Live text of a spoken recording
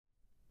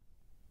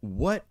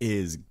What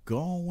is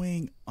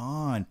going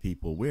on,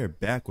 people? We're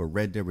back with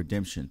Red Dead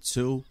Redemption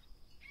 2,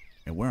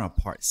 and we're on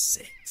part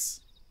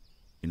 6.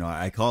 You know,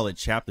 I call it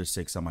chapter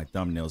 6 on my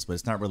thumbnails, but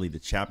it's not really the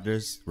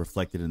chapters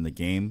reflected in the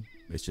game.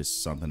 It's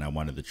just something I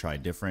wanted to try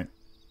different.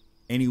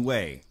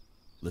 Anyway,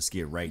 let's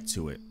get right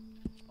to it.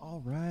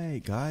 All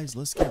right, guys,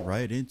 let's get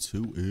right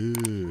into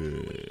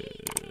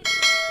it.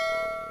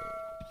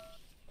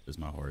 There's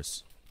my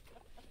horse.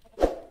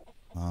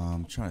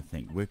 I'm trying to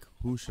think.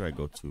 Who should I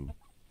go to?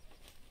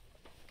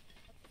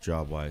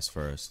 Job-wise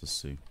first. Let's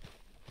see.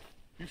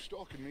 You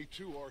stalking me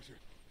too, Arthur?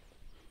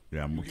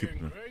 Yeah, I'm You're gonna keep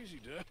getting it. crazy,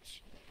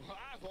 Dutch. Well,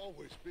 I've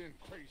always been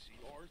crazy,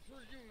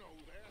 Arthur. You know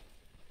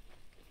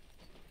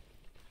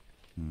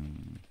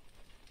that.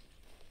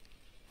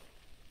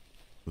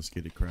 Let's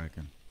get it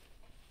cracking.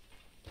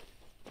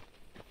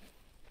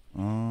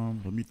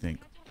 Let me think.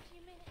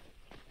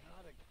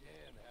 Not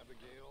again,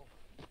 Abigail.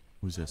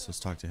 Who's this? Let's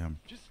talk to him.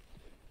 Just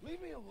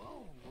leave me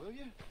alone, will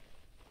you?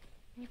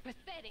 You're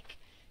pathetic.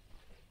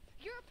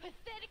 You're a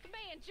pathetic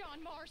man,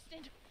 John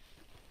Marston.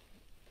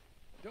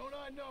 Don't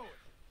I know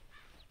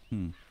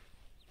it?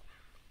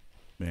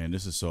 Man,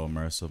 this is so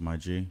immersive, my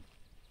G.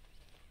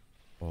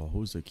 Oh,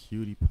 who's the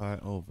cutie pie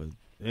over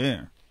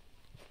there?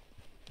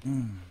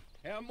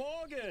 Herr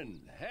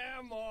Morgan!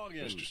 Herr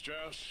Morgan! Mr.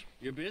 Strauss?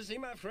 You busy,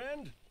 my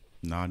friend?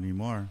 Not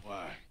anymore.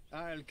 Why?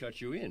 I'll cut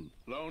you in.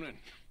 Loaning?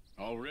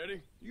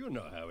 Already? You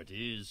know how it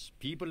is.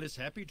 People is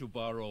happy to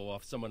borrow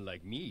off someone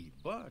like me,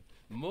 but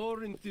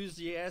more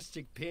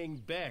enthusiastic paying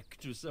back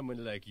to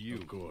someone like you.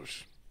 Of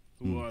course.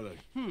 Who are they?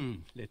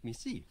 Let me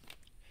see.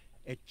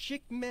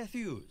 Chick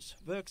Matthews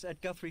works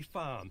at Guthrie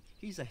Farm.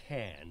 He's a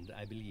hand,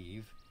 I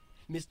believe.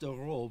 Mr.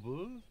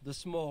 Roble, the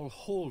small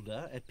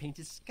holder at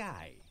Painted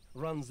Sky,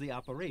 runs the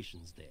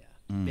operations there.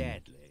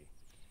 Badly.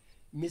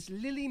 Miss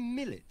Lily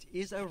Millet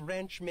is a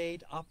ranch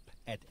maid up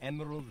at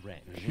Emerald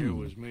Ranch. And here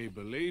was me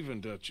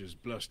believing Dutch's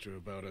bluster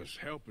about us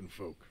helping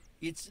folk.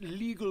 It's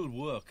legal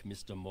work,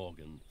 Mr.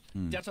 Morgan.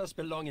 Debtors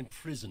belong in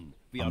prison.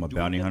 We I'm are a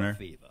doing bounty them hunter. a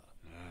favor.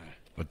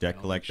 A debt I'll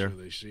make collector. sure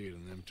they see it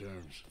in them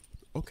terms.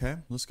 Okay,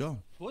 let's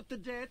go. Put the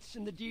debts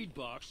in the deed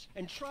box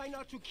and try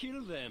not to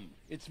kill them.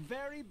 It's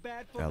very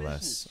bad for LS.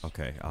 business.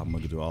 Okay, I'm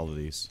gonna do all of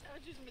these. I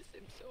just miss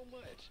him so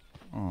much.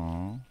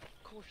 Aww.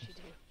 Of course you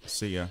do.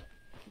 See ya.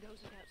 Goes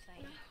without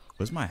saying.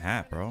 Where's my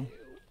hat, bro?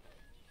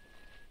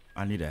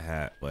 I need a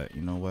hat, but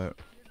you know what?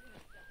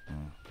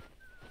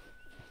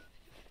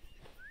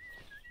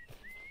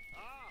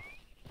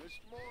 Miss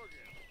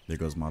Morgan. There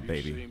goes my You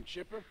baby. seem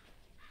chipper?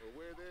 Well,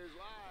 where there's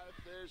life,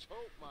 there's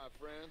hope, my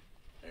friend.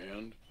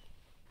 And?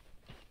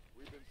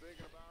 We've been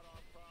thinking about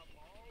our problem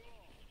all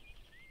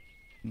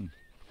along.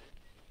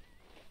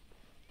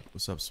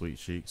 What's up, sweet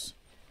cheeks?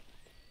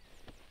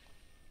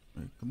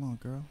 Hey, come on,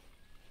 girl.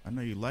 I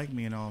know you like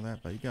me and all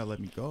that, but you gotta let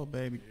me go,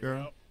 baby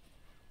girl. Yep.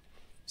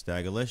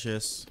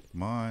 Stagalicious.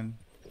 Come on.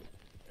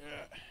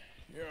 Yeah,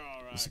 you're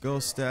all right. Let's go, girl.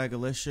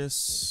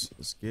 Stagalicious.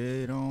 Let's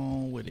get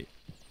on with it.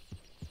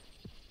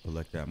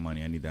 Collect that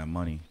money. I need that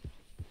money.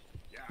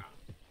 Yeah.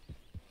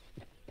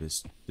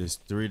 There's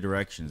 3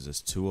 directions.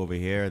 There's 2 over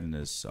here, and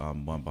there's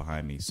one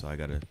behind me. So I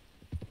gotta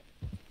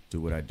do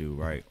what I do,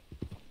 right?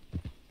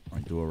 Or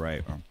do it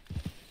right.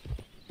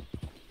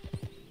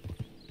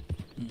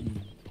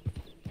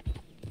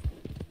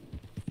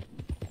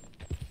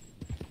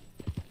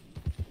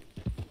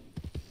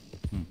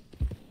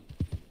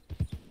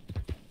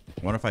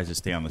 I wonder if I just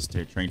stay on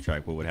the train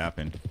track, what would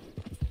happen?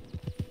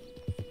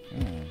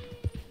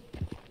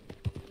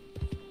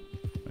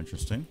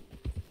 Interesting.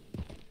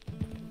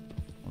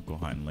 I'll go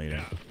hunting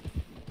later.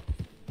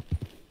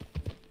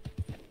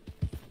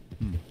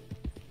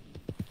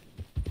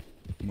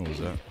 What was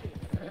that?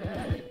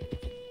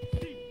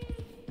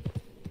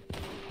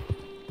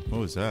 What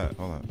was that?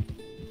 Hold on.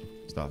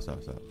 Stop.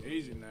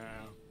 Easy now.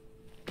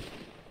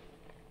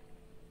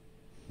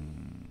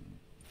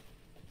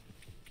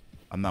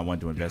 I'm not one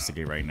to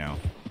investigate right now.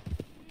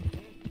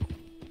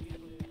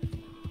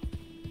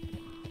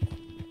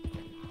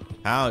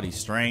 Howdy,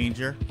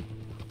 stranger.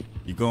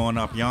 You going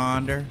up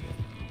yonder?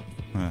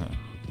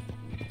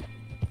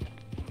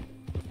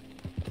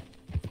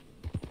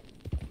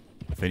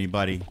 If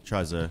anybody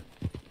tries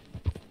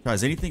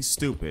anything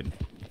stupid,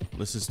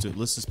 let's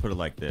just put it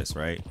like this,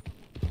 right?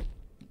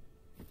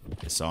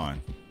 It's on.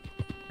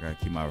 I gotta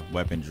keep my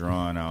weapon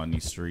drawn out in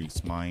these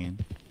streets, man.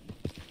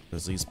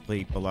 Cause these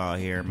people out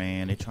here,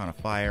 man, they trying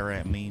to fire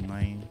at me,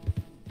 man.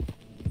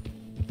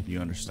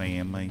 You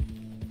understand me?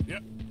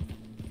 Yep.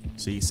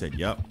 See, he said,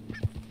 yup.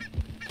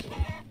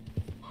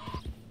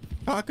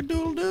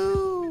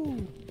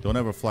 Cock-a-doodle-doo! Don't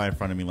ever fly in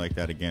front of me like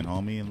that again,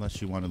 homie,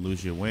 unless you want to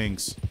lose your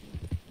wings.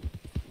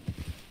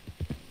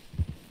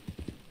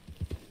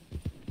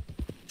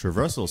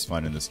 Traversal is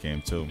fun in this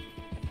game, too.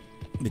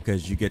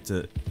 Because you get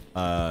to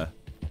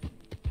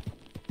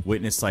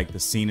witness, like, the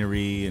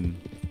scenery and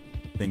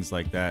things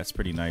like that. It's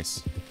pretty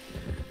nice.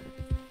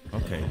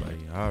 Okay, buddy.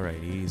 All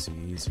right,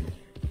 easy.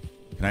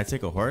 Can I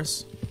take a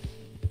horse?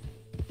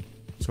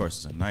 These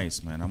horses are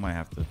nice, man. I might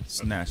have to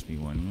snatch me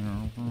one, you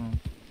know?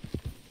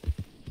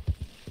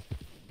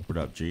 What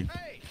up, G?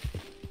 Hey,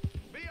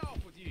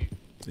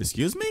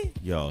 Excuse me?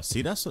 Yo,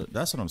 see, that's what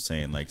I'm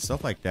saying. Like,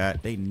 stuff like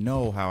that, they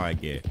know how I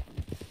get.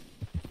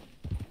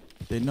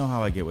 They know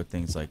how I get with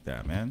things like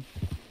that, man.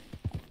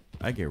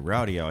 I get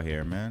rowdy out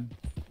here, man.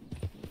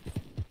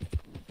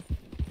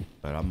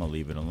 But I'm gonna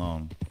leave it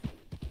alone.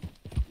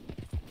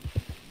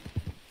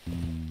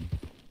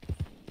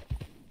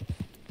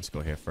 Let's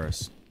go here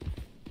first.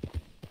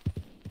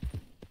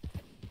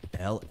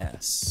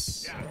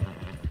 LS.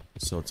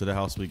 So to the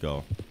house we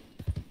go.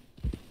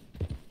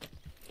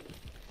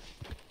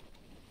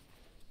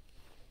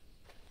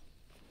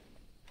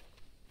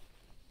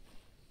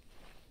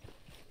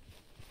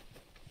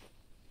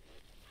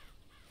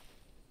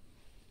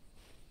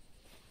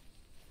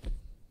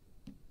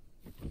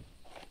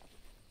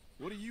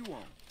 What do you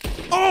want?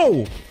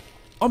 Oh!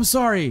 I'm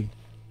sorry.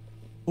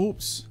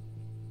 Oops.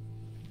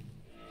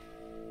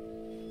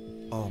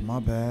 Oh, my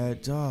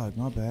bad, dog.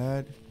 My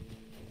bad.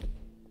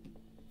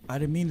 I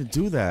didn't mean to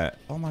do that.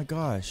 Oh my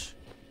gosh.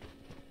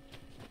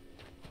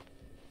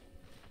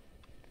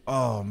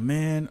 Oh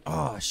man.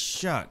 Oh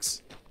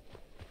shucks.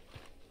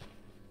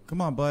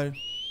 Come on, bud.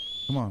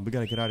 Come on, we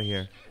gotta get out of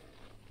here.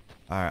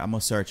 Alright, I'm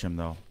gonna search him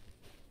though.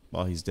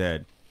 While he's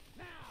dead.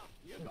 Now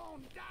you're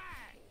gonna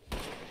die.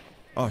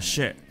 Oh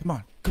shit. Come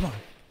on. Come on.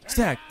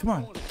 Stag, come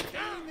on.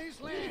 Stain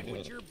this land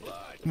with your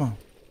blood. Come on.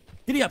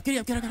 Get up, get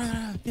up, get up, get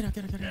up, get up, get up,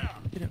 get up, get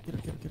up, get up, get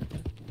up, get up, get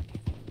up.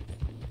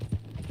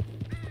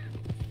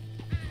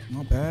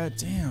 Not bad.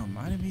 Damn,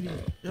 I didn't mean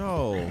to.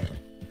 Yo.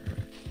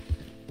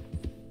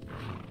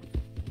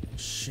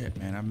 Shit,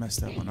 man, I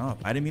messed that one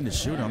up. I didn't mean to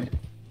shoot him.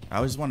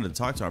 I just wanted to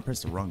talk to him. I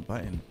pressed the wrong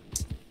button.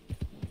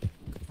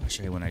 Gosh,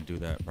 I hate when I do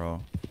that,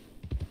 bro.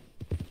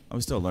 I'm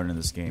still learning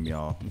this game,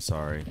 y'all. I'm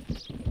sorry.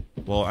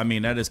 Well, I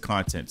mean, that is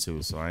content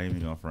too, so I ain't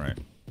even gonna front.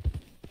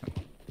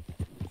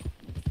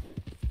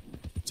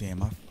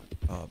 Damn, I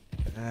fucked up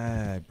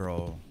bad,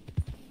 bro.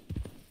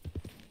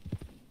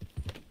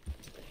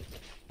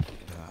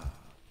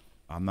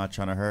 I'm not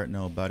trying to hurt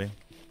nobody.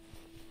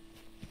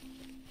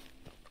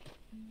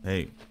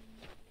 Hey.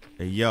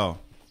 Hey, yo.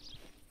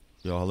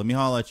 Yo, let me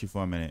holler at you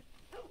for a minute.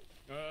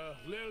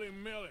 Lily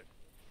Millet.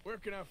 Where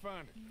can I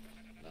find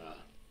her?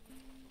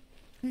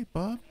 Hey,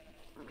 bub.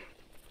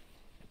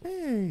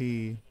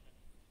 Hey.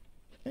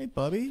 Hey,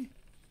 Bubby.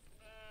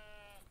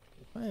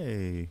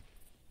 Hey.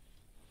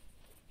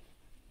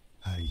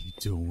 How you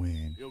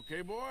doing? You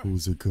okay, boy?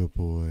 Who's a good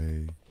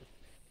boy?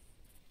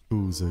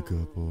 Who's a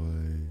good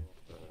boy?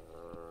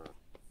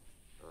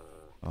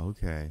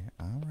 Okay,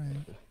 all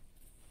right.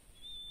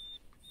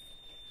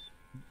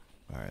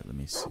 All right, let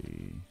me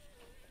see.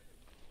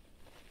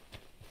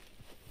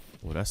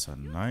 Oh, that's a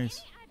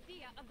nice.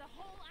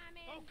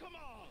 Oh, come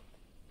on!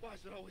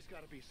 Why's it always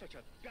gotta be such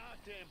a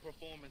goddamn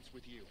performance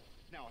with you?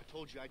 Now, I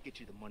told you I'd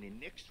get you the money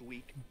next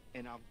week,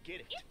 and I'll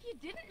get it. If you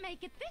didn't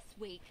make it this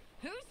week,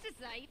 who's to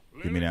say?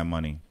 Give me that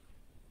money.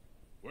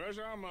 Where's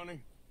our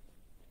money?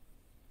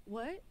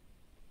 What?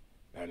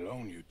 That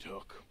loan you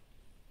took.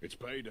 It's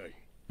payday.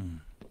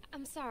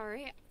 I'm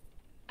sorry.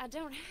 I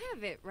don't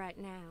have it right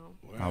now.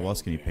 How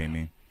else can you pay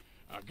me?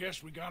 I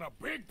guess we got a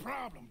big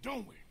problem,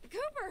 don't we?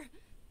 Cooper,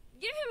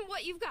 give him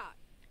what you've got.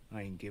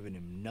 I ain't giving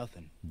him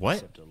nothing. What?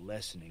 Except a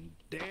lessening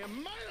damn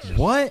murder.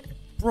 What?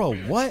 Bro,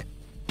 what?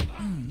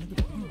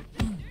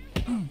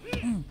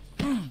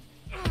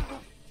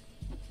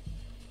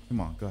 Come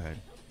on, go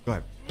ahead. Go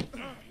ahead.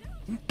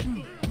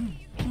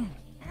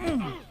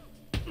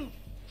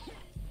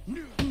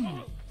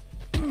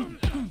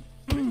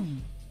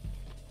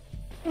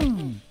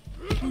 Who's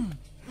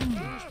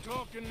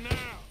talking now?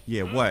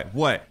 Yeah, what?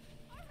 What?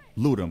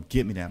 Loot him.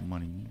 Get me that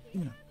money.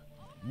 Take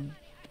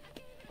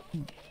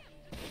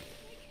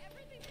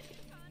everything that you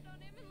find on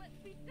him and let's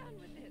be done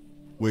with this.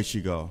 Where'd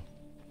she go?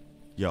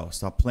 Yo,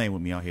 stop playing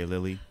with me out here,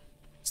 Lily.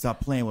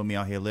 Stop playing with me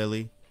out here,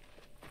 Lily.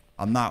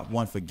 I'm not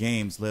one for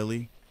games,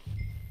 Lily.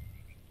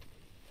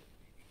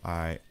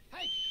 Alright.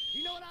 Hey,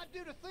 you know what I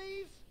do to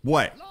thieves?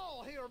 What?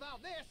 Law hear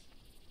about this.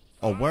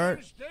 A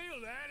word? Steal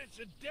that, it's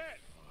a debt.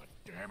 Oh,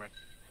 damn it.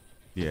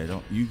 Yeah,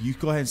 don't you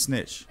go ahead and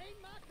snitch.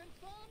 Ain't my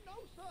concern, no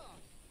sir.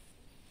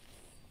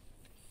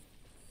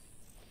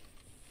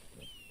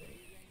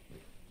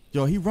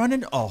 Yo, he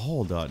running? Oh,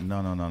 hold up.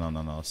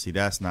 No. See,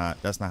 that's not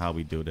how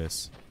we do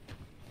this.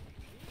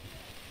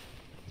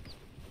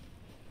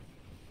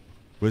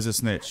 Where's the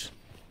snitch?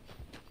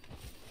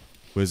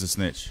 Where's the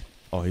snitch?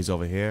 Oh, he's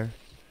over here.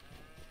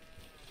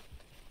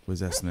 Where's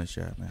that snitch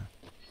at, man?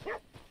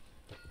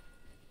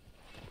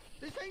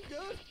 This ain't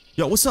good.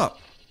 Yo, what's up?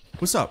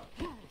 What's up?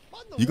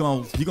 What the You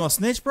gonna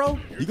snitch, bro?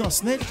 You gonna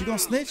snitch? You gonna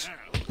snitch?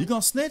 You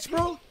gonna snitch,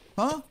 bro?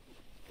 Huh?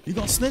 You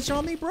gonna snitch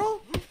on me,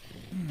 bro?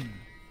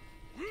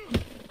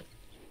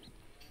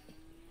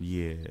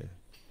 Yeah.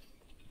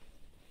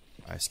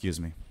 Excuse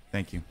me.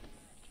 Thank you.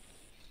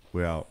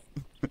 We're out.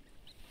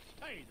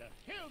 Hey, the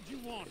hell do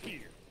you want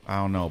here? I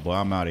don't know, boy.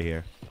 I'm out of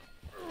here.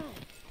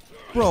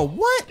 Bro,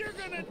 what? You're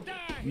gonna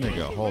die.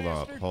 Nigga, hold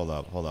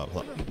up.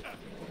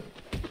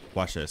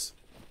 Watch this.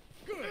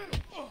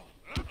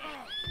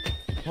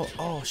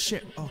 Oh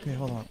shit. Okay,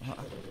 hold on.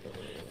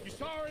 You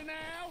sorry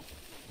now?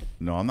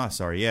 No, I'm not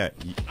sorry yet.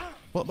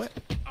 What?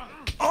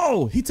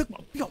 Oh, he took my...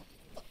 Yo.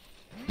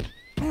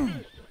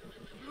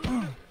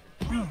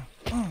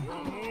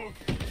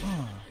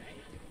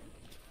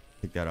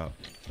 Pick that up.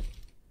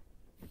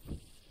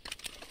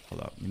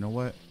 Hold up. You know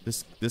what?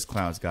 This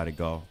clown's got to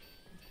go.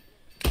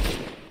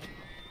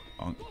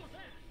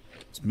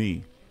 It's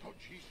me.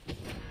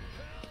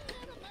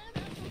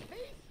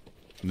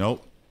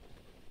 Nope.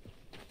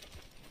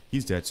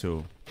 He's dead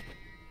too.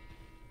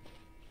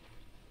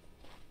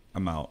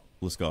 I'm out.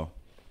 Let's go.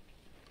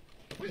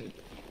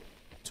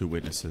 2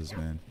 witnesses,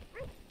 man.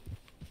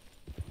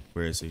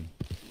 Where is he?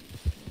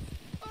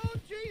 Oh,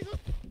 Jesus.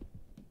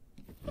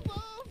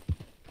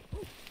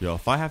 Yo,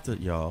 if I have to...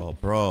 Yo,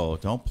 bro,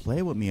 don't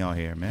play with me out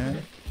here,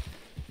 man.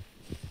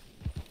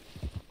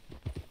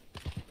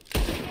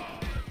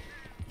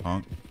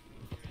 Punk.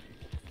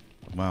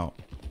 I'm out.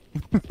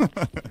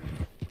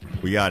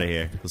 We out of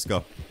here. Let's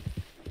go.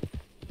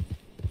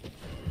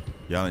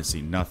 Y'all ain't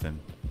seen nothing.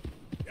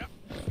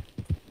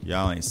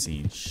 Y'all ain't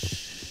seen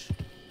shh.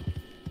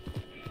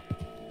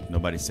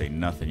 Nobody say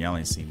nothing. Y'all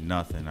ain't seen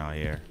nothing out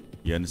here.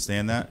 You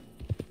understand that?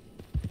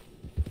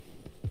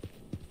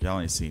 Y'all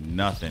ain't seen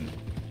nothing.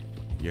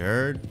 You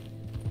heard?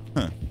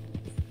 Huh.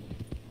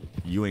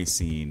 You ain't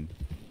seen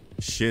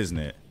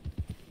shiznit.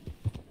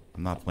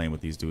 I'm not playing with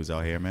these dudes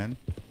out here, man.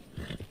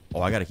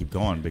 Oh, I gotta keep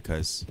going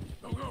because...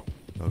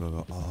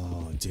 Go.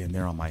 Oh, damn,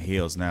 they're on my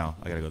heels now.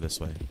 I gotta go this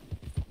way.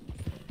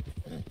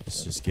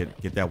 Let's just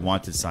get that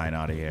wanted sign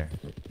out of here.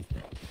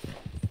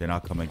 Then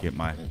I'll come and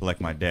collect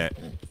my debt.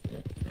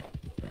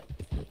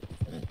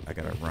 I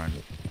gotta run.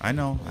 I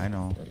know,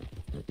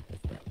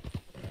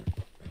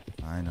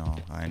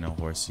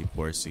 horsey.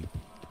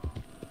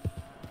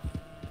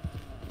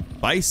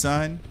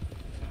 Bison.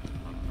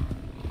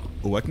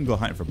 Oh, I can go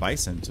hunting for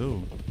bison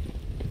too.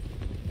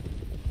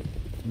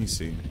 Let me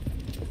see.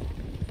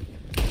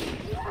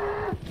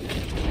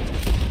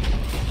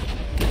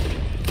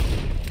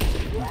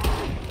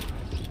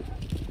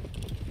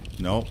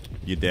 Nope,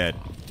 you're dead.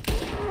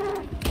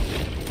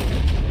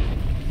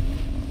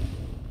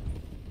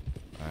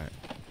 Alright.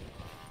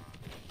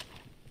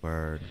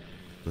 Word.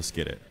 Let's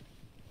get it.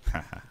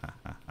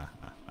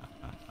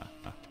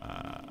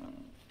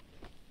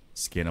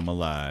 Skin him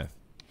alive.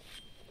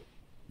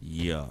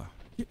 Yeah.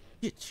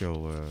 Get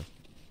your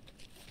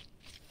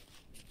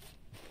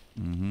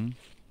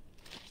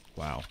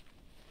Wow.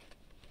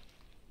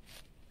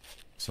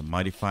 Some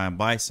mighty fine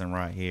bison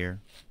right here.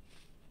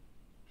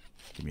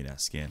 Give me that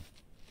skin.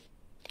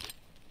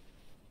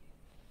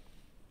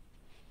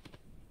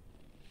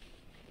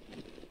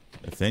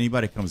 If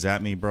anybody comes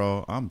at me,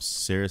 bro, I'm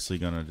seriously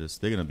gonna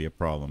they're gonna be a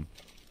problem.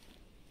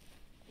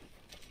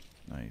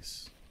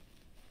 Nice.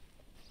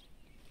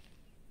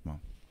 Come on.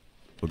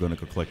 We're gonna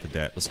go collect the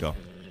debt. Let's go.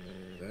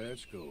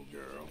 Let's go,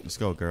 girl. Let's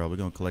go, girl. We're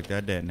gonna collect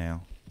that debt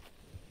now.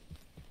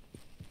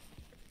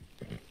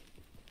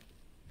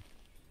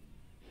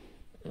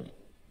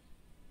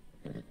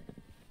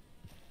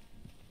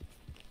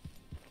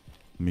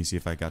 Let me see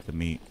if I got the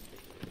meat.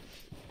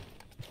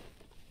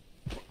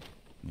 Let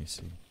me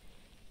see.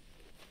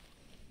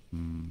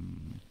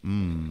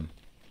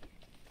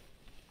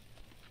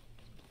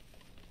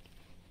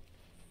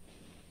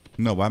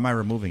 No, why am I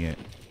removing it?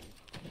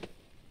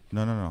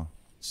 No.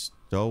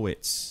 Stow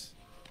it.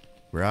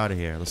 We're out of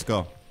here. Let's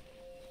go.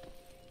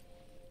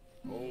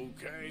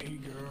 Okay,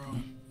 girl.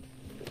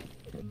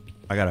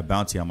 I got a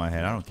bounty on my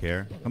head. I don't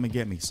care. Come and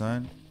get me,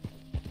 son.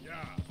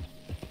 Yeah.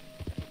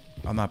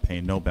 I'm not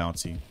paying no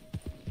bounty.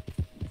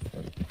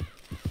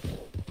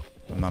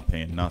 I'm not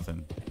paying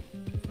nothing.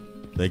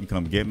 They can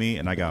come get me,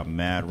 and I got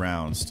mad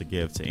rounds to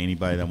give to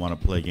anybody that want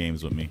to play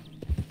games with me.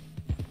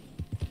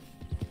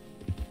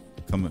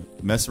 Come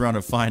mess around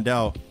and find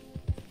out.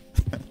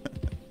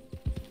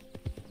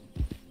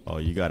 Oh,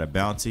 you got a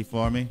bounty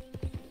for me?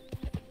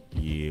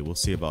 Yeah, we'll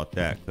see about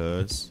that,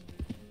 cuz.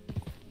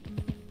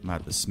 I'm gonna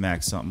have to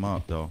smack something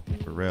up, though.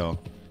 For real.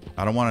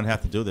 I don't want to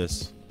have to do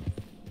this.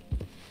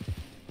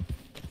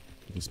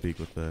 You can speak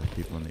with the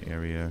people in the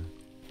area.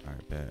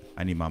 Alright, bet.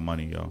 I need my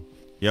money, yo.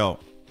 Yo.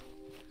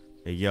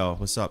 Hey, yo.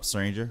 What's up,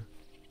 stranger?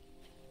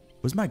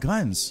 Where's my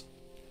guns?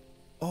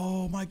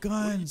 Oh, my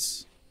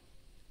guns.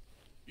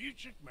 You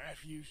Chick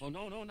Matthews? Oh,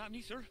 no, not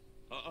me, sir.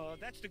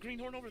 That's the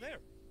greenhorn over there.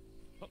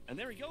 Oh, and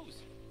there he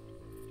goes.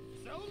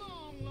 So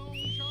long, long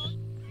shot.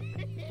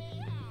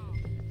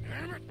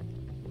 Damn it!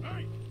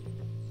 Hey,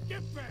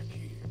 get back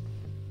here.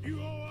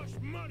 You owe us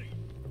money.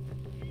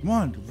 Come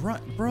on,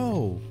 run,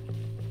 bro.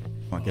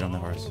 Come on, get on the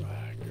horse. All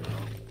right, girl.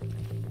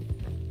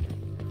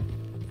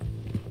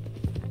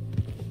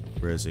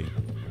 Where is he?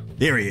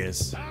 There he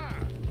is.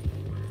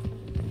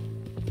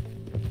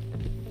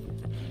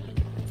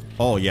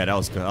 Oh, yeah, that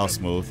was good. That was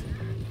smooth.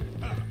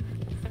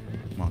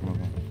 Come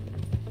on.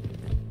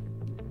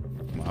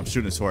 I'm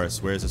shooting his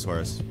horse. Where is his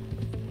horse?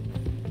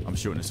 I'm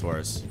shooting his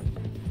horse.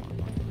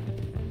 Come on.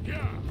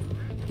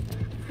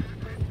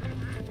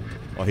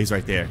 Oh, he's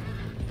right there.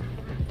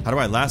 How do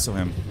I lasso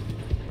him?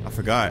 I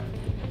forgot.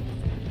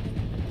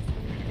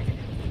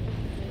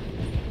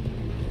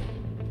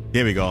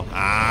 Here we go.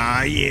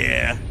 Ah,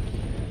 yeah.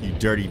 You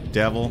dirty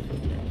devil.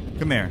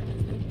 Come here.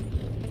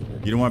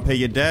 You don't want to pay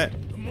your debt?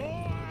 The more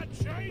I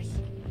chase,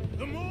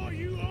 the more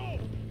you owe.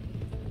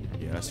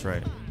 Yeah, that's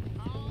right.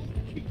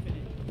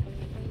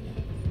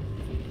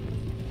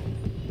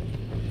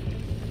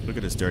 Look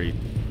at this dirty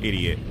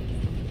idiot.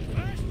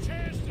 Last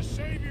chance to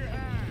save your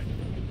hide.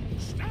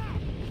 Stop.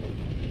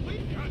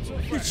 We've got some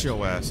Get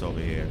your ass over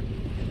here.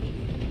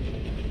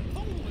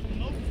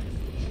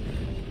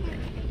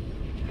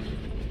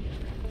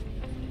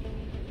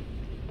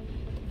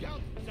 Y'all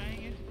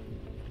saying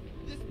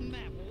this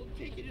map will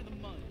take you to the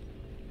money.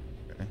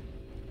 Okay.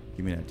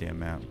 Give me that damn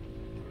map.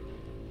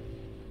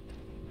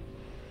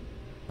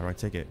 How do I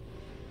take it?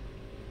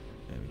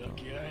 There we go.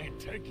 Lucky I ain't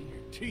taking your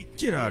teeth.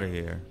 Get out of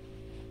here.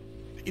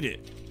 Eat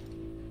it.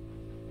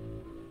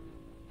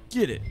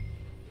 Get it.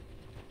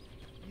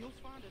 You'll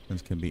find it.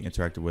 Items can be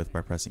interacted with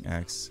by pressing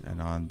X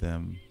and on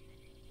them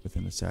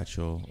within the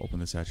satchel. Open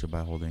the satchel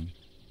by holding.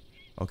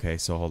 Okay,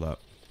 so hold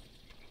up.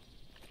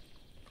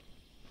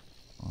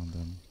 On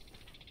them.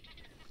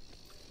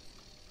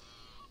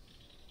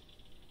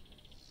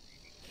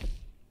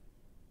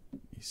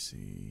 Let me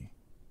see.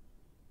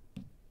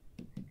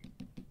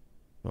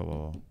 Whoa, whoa,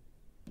 whoa.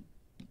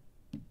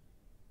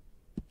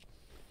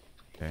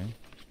 Okay.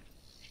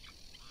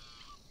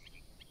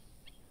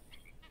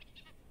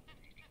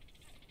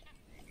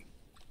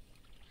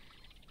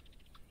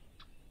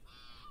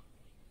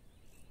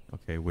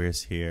 Okay,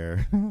 where's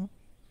here? Oh.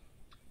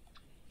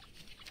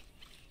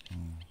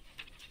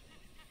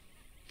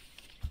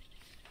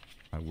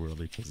 My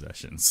worldly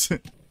possessions.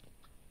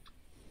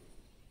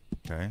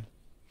 Okay.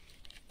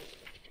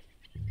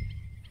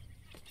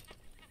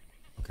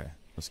 Okay,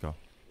 let's go.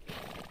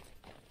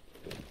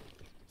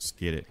 Let's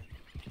get it.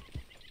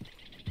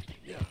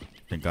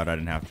 Thank God I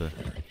didn't have to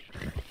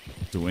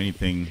do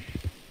anything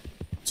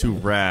too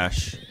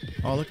rash.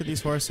 Oh, look at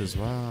these horses.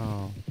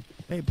 Wow.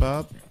 Hey,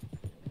 bub.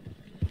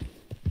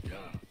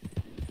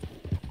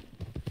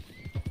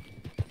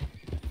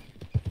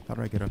 How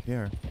do I get up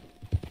here?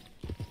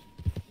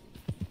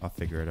 I'll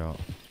figure it out.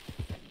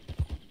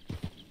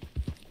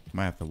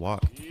 Might have to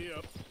walk.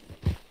 Yep.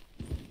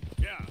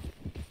 Yeah.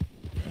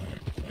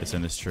 It's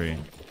in this tree.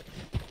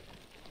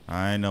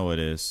 I know it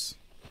is.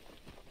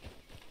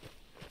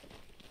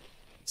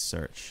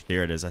 Search.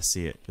 There it is. I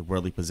see it. The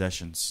worldly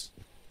possessions.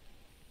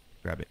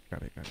 Grab it.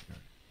 Grab it. Grab it. Grab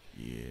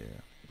it.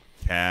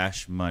 Yeah.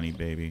 Cash money,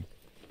 baby.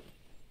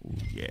 Ooh,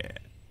 yeah.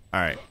 All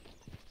right.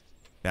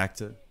 Back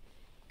to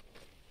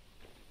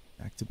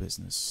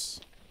business.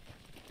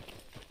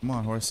 Come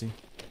on, horsey.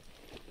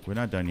 We're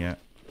not done yet.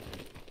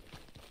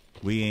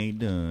 We ain't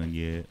done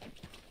yet.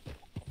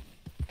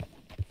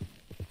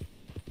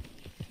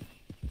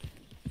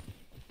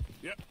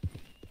 Yep.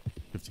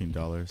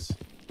 $15.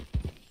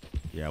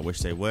 Yeah, I wish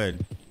they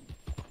would.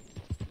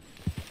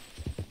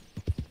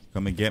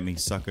 Come and get me,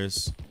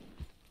 suckers.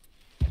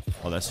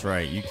 Oh, that's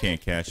right. You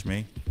can't catch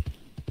me.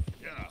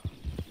 Yeah.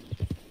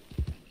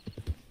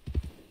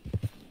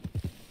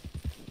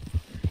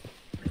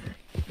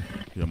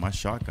 Yo, my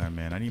shotgun,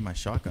 man. I need my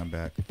shotgun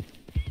back.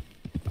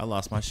 I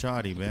lost my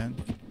shotty, man.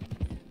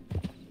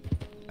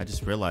 I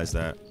just realized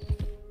that.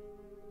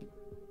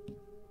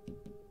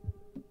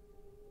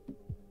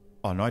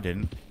 Oh, no, I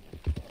didn't.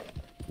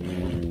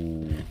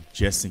 Ooh,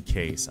 just in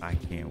case. I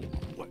can't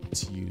wait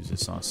to use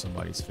this on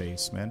somebody's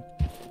face, man.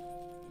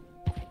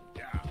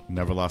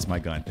 Never lost my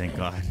gun, thank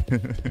God.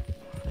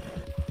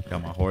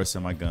 Got my horse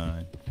and my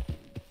gun.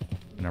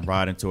 And I'm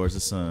riding towards the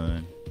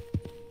sun.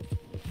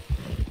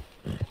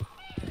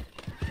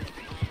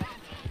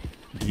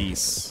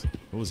 Geese.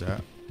 What was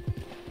that?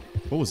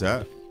 What was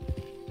that?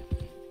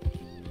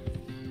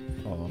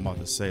 Oh, I'm about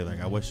to say,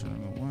 like, I wish I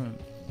won.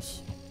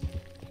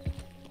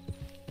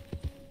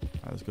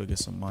 Alright, let's go get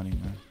some money,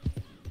 man.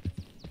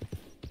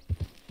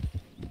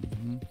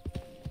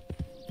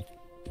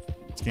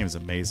 This game is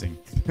amazing.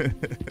 Look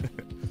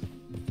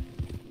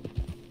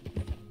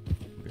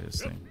at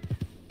this thing.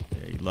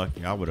 Yeah, you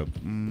lucky. I would have.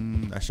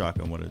 That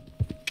shotgun would have.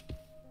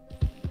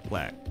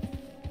 Black.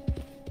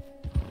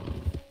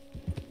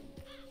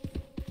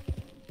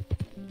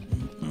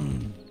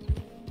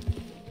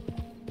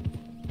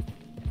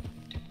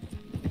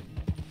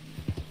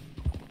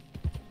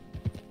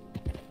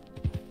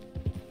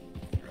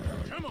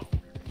 Come on.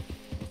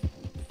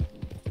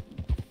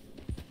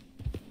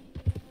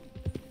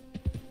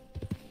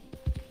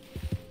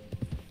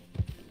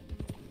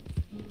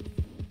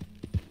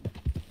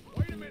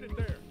 Wait a minute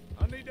there.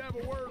 I need to have a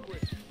word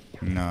with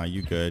you. Nah,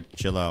 you good.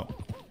 Chill out.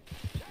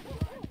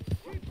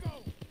 Keep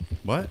going.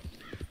 What?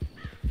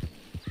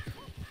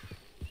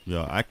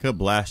 Yo, I could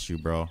blast you,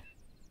 bro.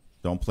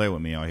 Don't play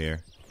with me out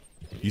here.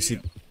 You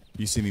see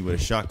me with a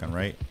shotgun,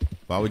 right?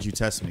 Why would you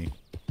test me?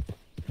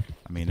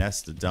 I mean,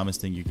 that's the dumbest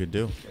thing you could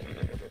do.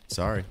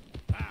 Sorry.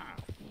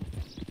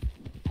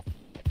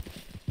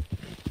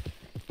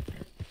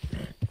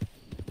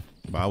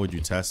 Why would you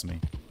test me?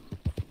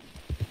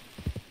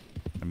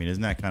 I mean,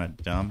 isn't that kind of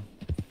dumb?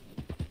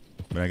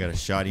 But I got a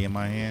shotty in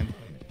my hand.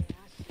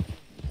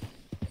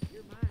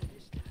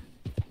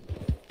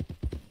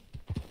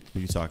 Who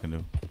you talking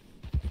to?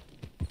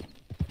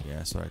 Yeah,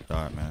 that's what I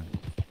thought, man.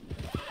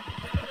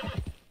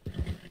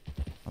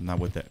 I'm not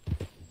with that.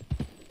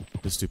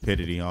 The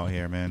stupidity out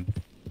here, man.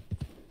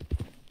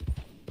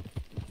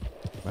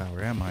 Wow,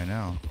 where am I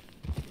now?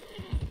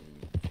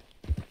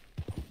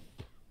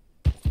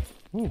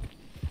 Ooh, oh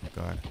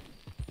God.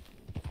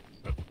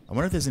 I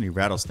wonder if there's any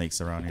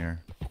rattlesnakes around here.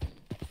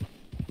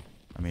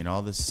 I mean,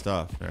 all this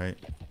stuff, right?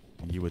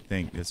 You would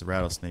think there's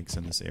rattlesnakes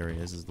in this area.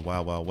 This is the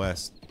Wild Wild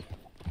West.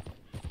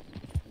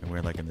 And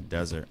we're like in the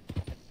desert.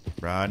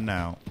 Riding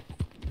out.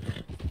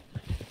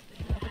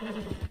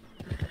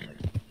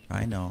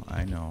 I know.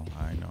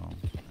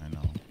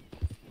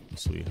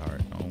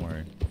 Sweetheart, don't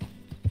worry.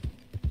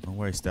 Don't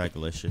worry,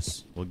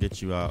 Stackalicious. We'll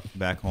get you out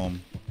back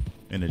home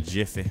in a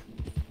jiffy.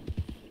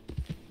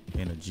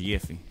 In a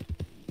jiffy.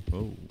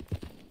 Oh.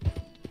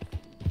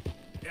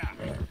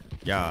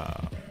 Yeah.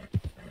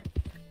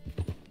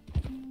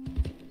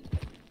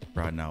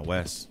 Riding out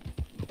west.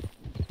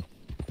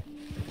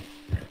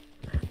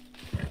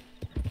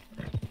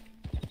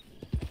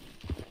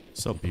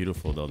 So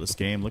beautiful though, this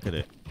game. Look at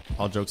it.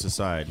 All jokes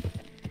aside,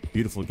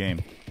 beautiful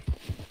game.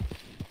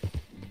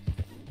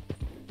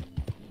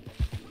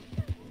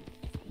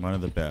 One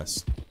of the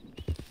best.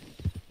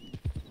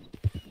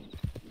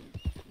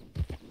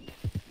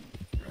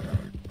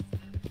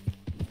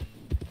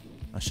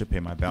 I should pay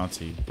my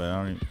bounty, but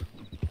I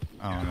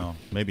don't know.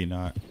 Maybe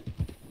not.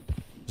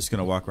 Just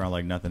gonna walk around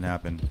like nothing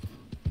happened.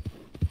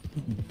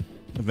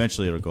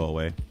 Eventually it'll go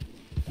away.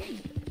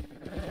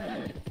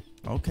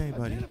 Okay,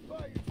 buddy. Don't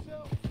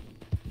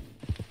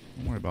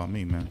worry about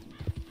me, man.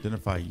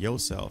 Identify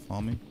yourself,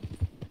 homie.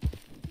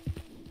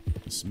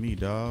 It's me,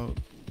 dog.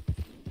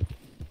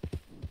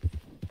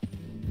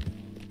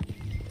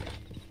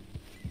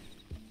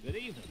 Good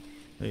evening.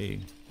 Hey.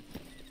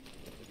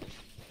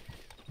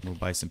 Little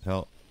bison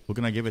pelt. Who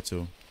can I give it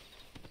to?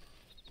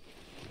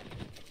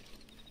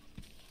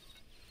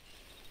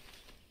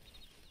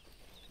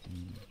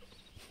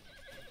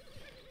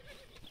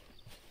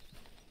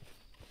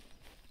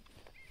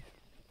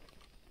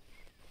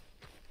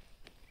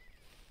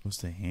 What's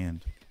the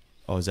hand?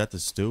 Oh, is that the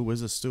stew?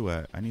 Where's the stew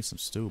at? I need some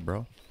stew,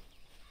 bro.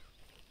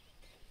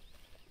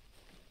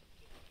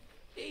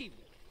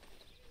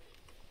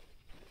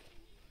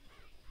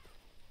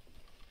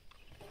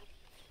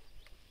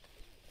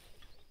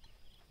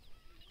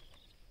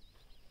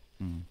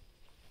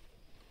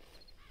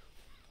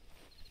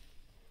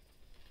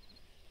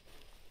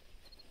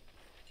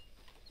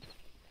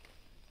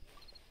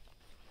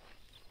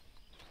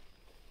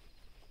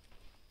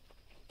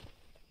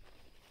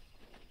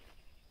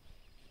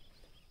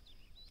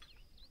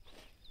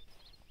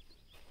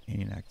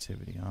 Ain't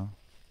activity, huh?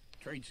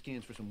 Trade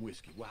skins for some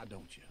whiskey. Why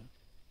don't you?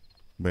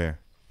 Where?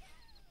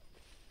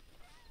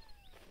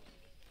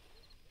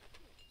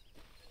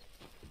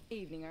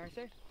 Evening,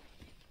 Arthur.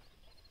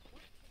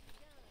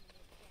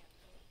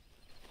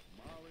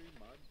 Molly,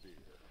 my dear.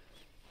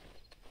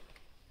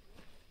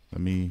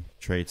 Let me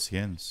trade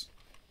skins.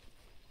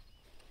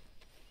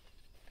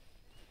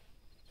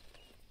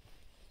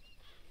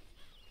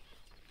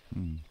 Oh,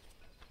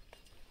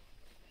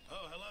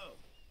 hello.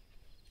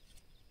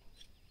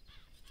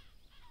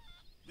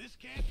 This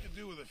camp could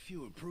do with a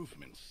few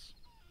improvements.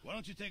 Why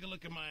don't you take a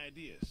look at my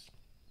ideas?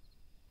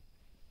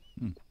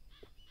 Oh,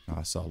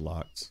 I saw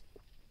locked.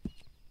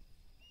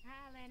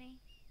 Hi, Lenny.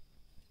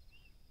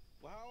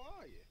 Well, how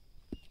are you?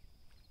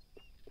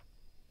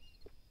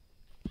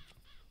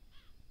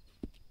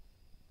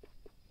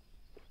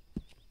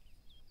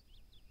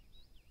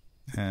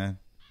 Huh.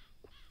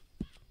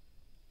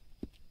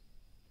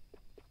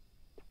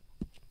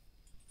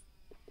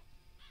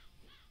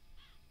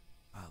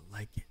 I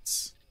like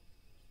it.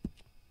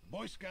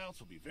 Boy Scouts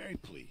will be very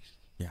pleased.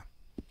 Yeah.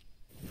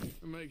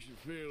 It makes you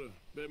feel a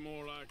bit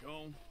more like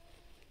home.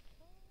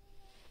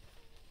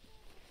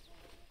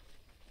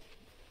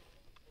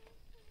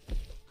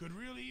 Could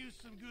really use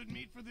some good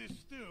meat for this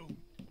stew.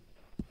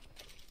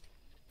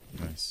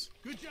 Nice.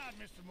 Good job,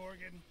 Mr.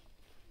 Morgan.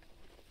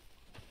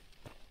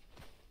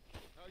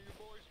 How you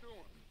boys doing?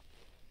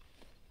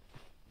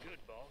 Good,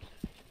 boss.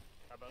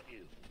 How about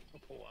you?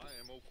 Oh, I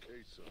am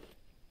okay, sir.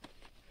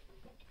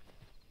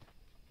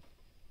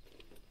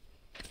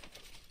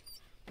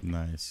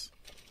 Nice.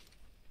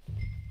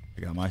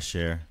 I got my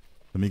share.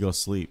 Let me go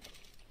sleep.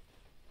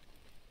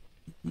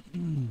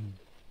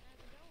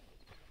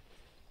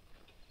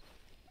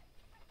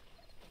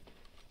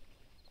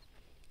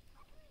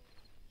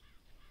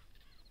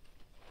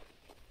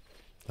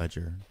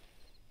 Ledger.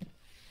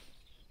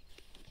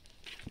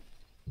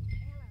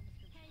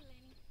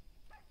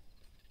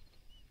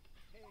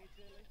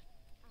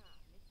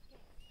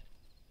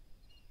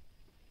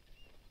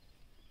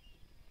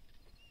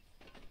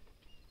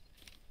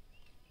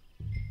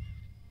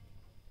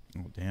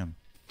 Oh, damn.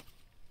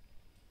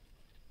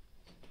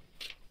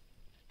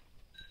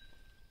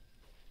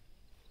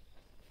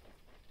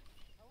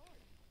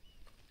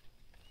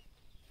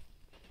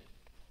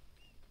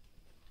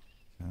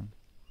 Okay.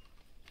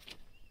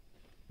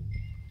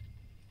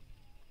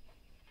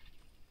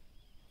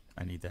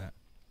 I need that.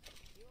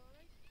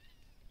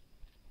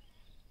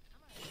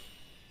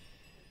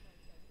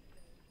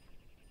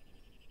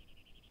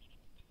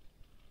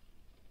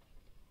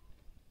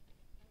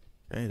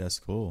 Hey, that's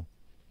cool.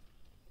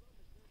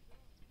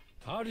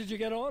 How did you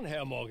get on,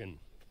 Herr Morgan?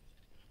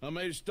 I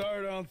made a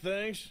start on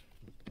things.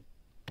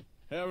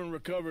 Haven't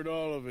recovered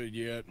all of it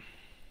yet.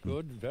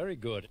 Good, very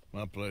good.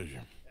 My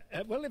pleasure.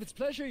 Well, if it's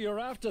pleasure you're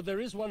after,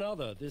 there is one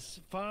other. This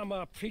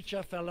farmer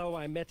preacher fellow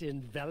I met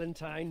in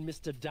Valentine,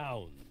 Mr.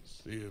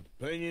 Downs. The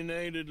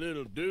opinionated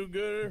little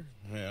do-gooder?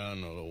 Yeah, I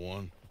know the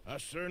one. I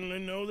certainly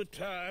know the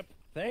type.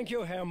 Thank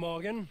you, Herr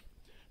Morgan.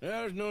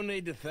 There's no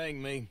need to thank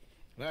me.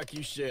 Like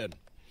you said,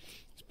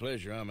 it's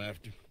pleasure I'm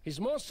after. He's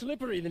more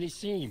slippery than he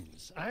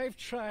seems. I've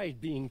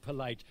tried being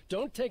polite.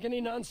 Don't take any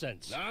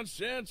nonsense.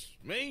 Nonsense?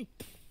 Me?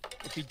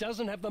 If he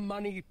doesn't have the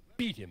money,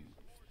 beat him.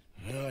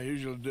 Well, I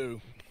usually do.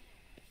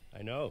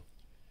 I know.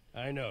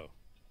 I know.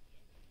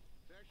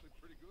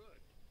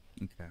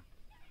 Okay.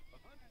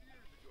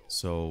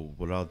 So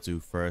what I'll do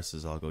first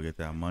is I'll go get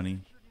that money.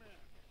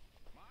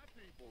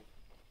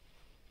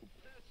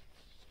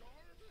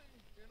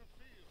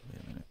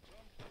 Wait a minute.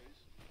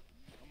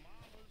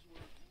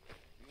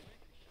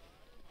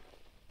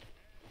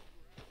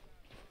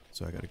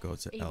 So I gotta go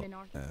to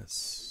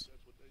LS.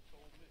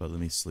 But let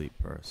me sleep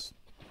first.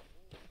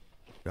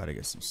 Gotta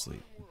get some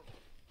sleep.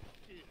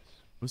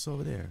 What's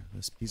over there?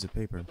 This piece of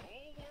paper. The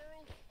whole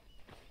world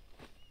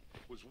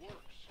was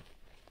worse.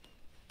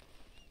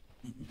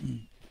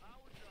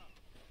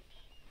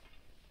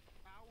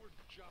 Our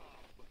job.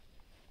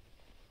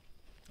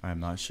 I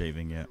am not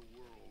shaving yet.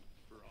 World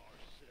for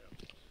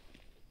ourselves.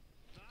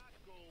 Not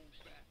go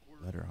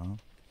backward, Letter, huh?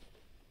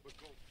 but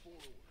go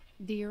forward.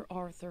 Dear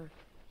Arthur,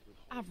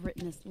 I've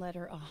written this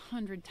letter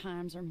 100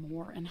 times or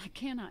more, and I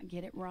cannot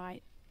get it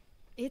right.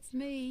 It's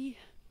me.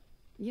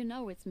 You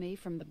know it's me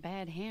from the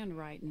bad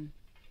handwriting.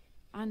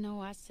 I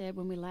know I said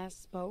when we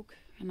last spoke,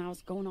 and I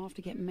was going off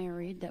to get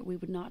married, that we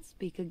would not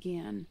speak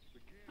again.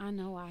 I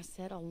know I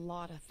said a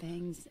lot of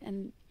things,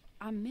 and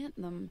I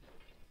meant them,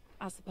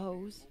 I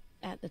suppose,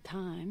 at the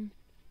time.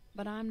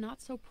 But I'm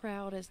not so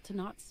proud as to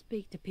not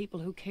speak to people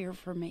who care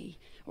for me,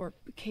 or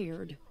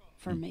cared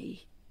for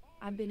me.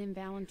 I've been in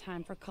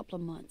Valentine for a couple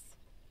of months.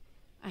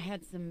 I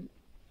had some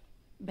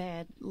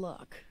bad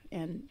luck,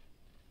 and,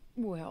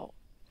 well,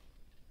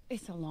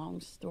 it's a long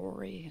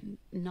story and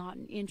not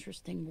an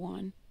interesting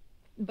one.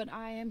 But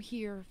I am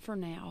here for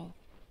now.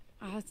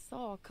 I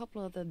saw a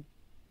couple of the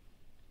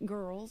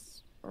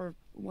girls, or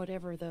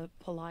whatever the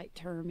polite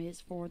term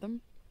is for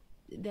them,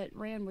 that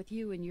ran with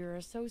you and your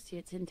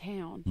associates in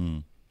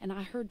town. And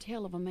I heard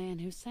tell of a man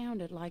who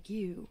sounded like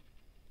you.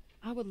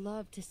 I would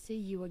love to see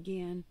you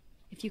again,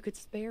 if you could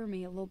spare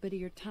me a little bit of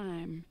your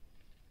time.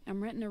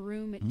 I'm renting a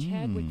room at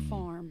Chadwick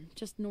Farm,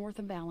 just north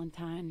of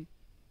Valentine.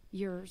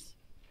 Yours,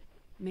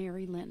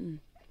 Mary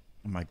Linton.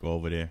 I might go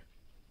over there.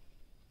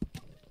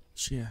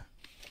 Yeah.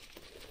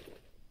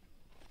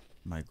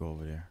 Might go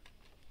over there.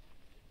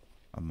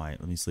 I might.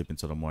 Let me sleep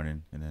until the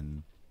morning, and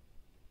then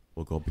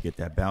we'll go get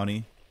that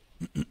bounty.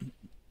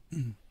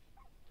 And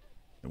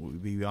we'll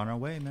be on our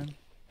way, man.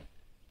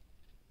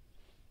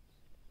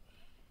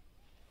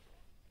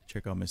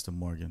 Check out Mr.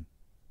 Morgan.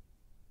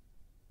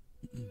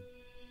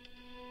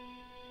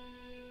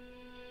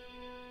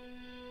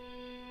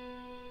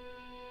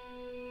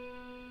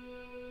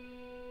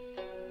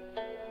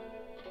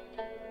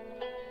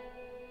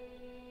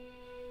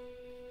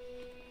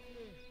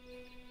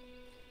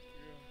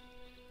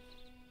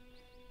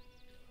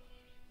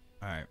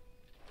 Alright.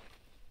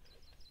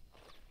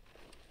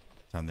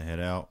 Time to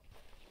head out.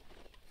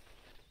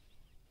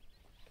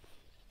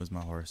 Where's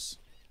my horse?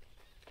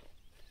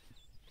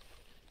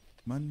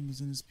 Money was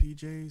in his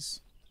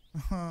PJs.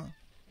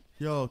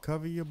 Yo,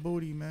 cover your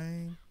booty,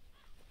 man.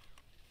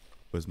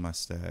 Where's my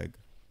stag?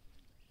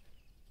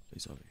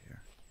 He's over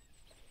here.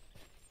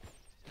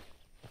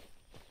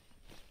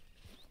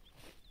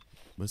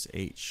 What's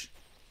H?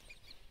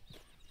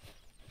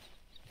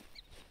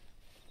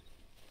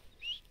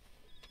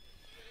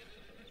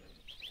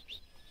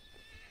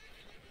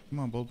 Come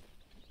on, Bob.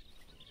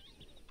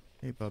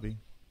 Hey, Bubby.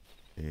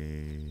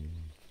 Hey.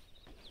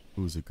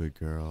 Who's a good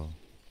girl?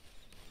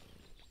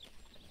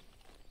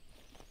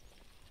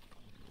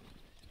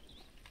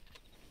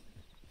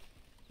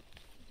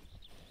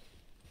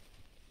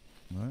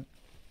 What?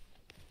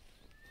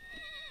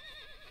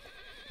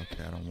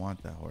 Okay, I don't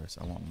want that horse.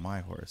 I want my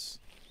horse.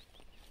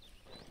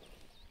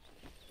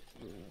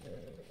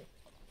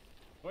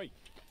 Wait.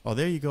 Oh,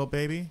 there you go,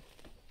 baby.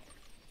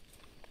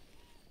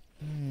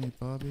 Hey,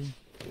 Bobby.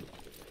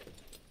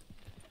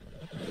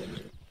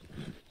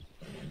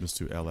 Let's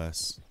do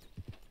LS.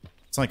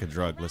 It's like a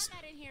drug. Let's.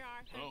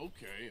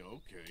 Okay,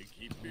 okay.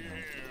 Keep your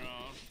hair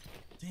on.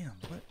 Damn,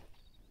 what?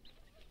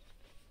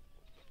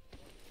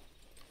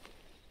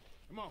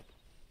 Come on.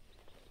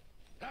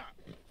 Ah.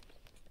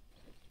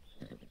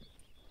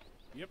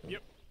 Yep,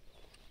 yep.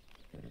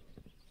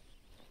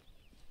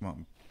 Come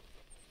on.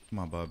 Come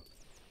on, bub.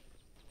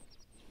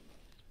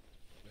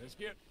 Let's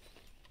get.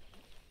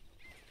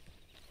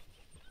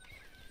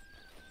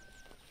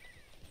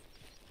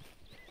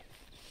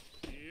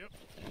 Yep.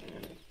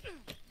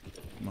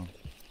 Come on.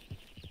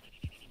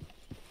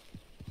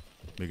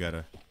 We got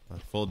a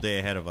full day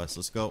ahead of us.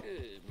 Let's go.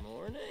 Good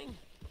morning.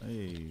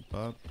 Hey,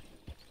 Bob.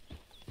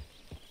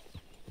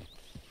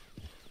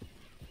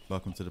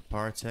 Welcome to the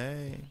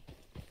party.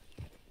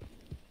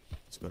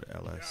 Let's go to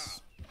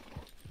LS.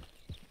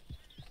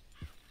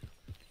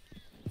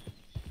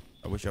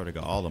 I wish I would have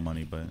got all the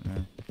money, but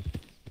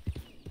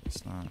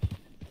it's not.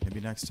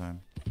 Maybe next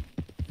time.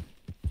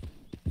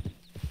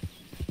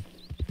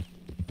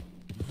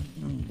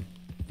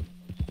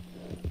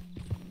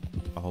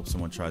 I hope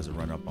someone tries to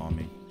run up on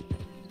me.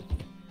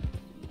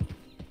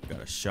 Got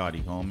a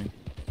shotty, homie.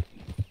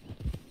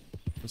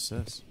 What's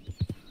this?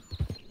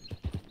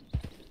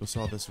 What's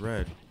all this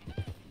red?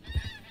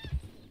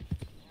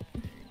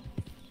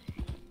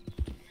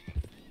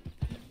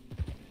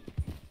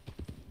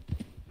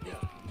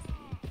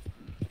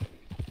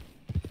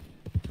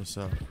 What's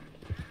up?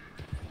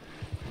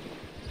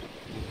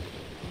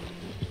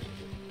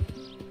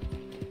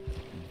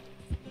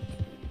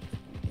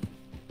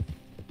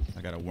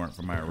 I got a warrant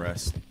for my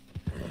arrest.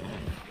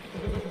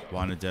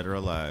 Wanted dead or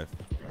alive.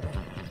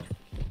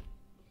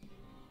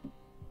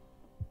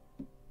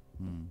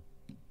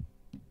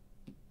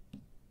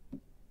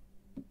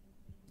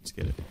 Let's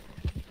get it.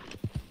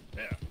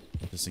 Yeah.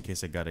 Just in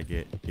case I gotta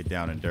get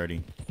down and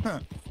dirty.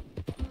 Huh.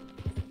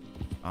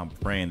 I'm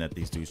praying that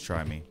these dudes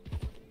try me.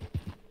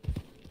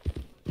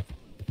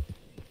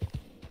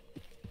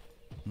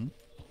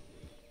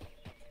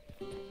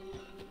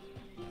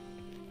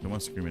 No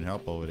one's screaming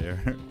help over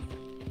there.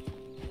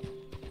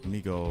 Let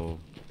me go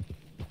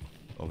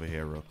over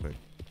here real quick.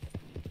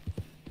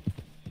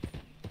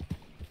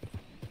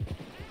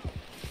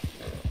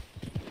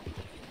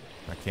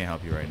 I can't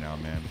help you right now,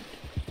 man.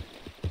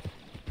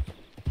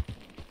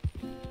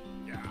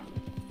 Yeah.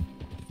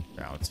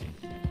 Bounty.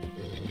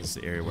 This is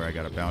the area where I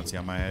got a bounty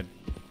on my head.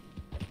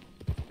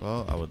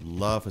 Well, I would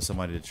love for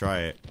somebody to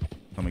try it.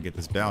 Come and get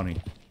this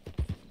bounty.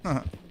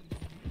 Come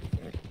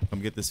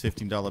get this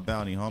 $15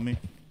 bounty, homie.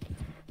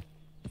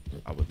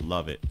 I would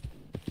love it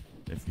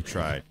if you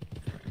tried.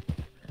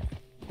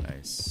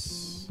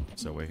 Nice.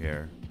 So we're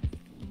here.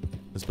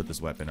 Let's put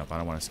this weapon up. I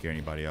don't want to scare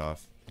anybody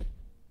off.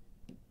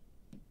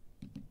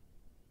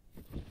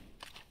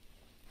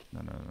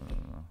 No.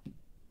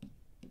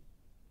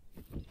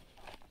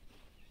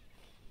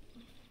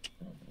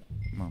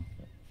 Come on.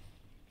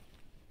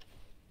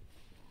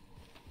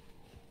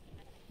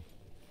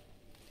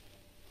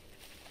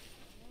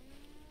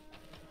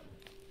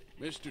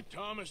 Mr.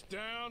 Thomas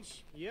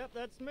Downs? Yep,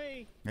 that's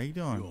me. How you You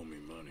doing? owe me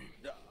money.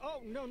 Oh,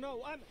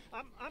 no, I'm...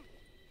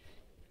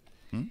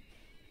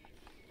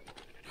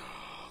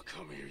 Oh,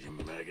 come here, you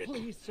maggot.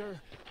 Please, sir.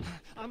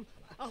 I'll...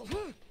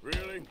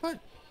 Really?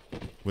 What?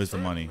 Where's the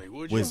money? Certainly,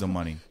 would you? Where's the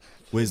money?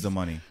 Where's the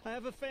money? I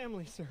have a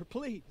family, sir.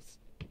 Please.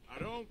 I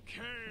don't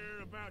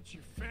care about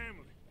your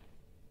family.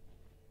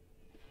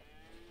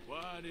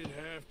 Why'd it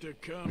have to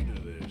come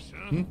to this,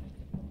 huh?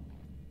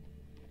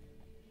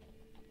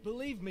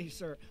 Believe me,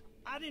 sir.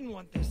 I didn't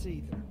want this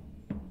either.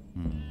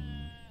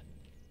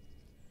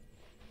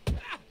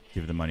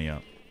 Give the money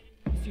up.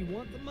 If you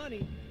want the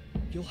money,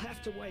 you'll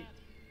have to wait.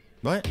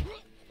 What?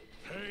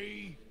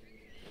 Pay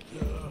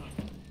the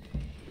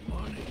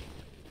money.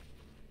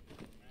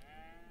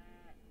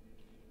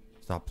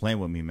 Stop playing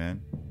with me,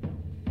 man.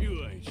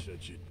 You ain't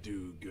such a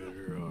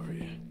do-gooder, are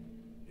you?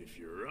 If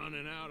you're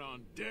running out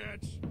on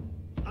debts.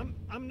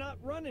 I'm not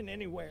running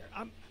anywhere.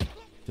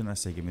 Didn't I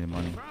say give me the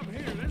money? If I'm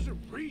here, there's a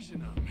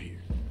reason I'm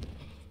here.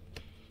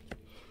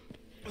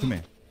 Come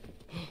here.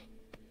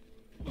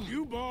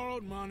 You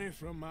borrowed money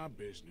from my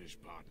business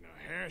partner,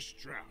 Herr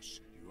Strauss.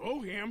 You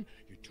owe him,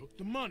 you took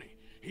the money.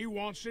 He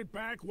wants it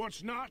back.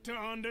 What's not to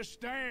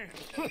understand?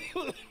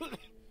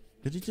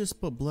 Did you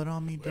just put blood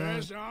on me, dog?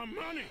 Where's our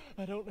money?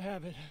 I don't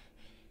have it.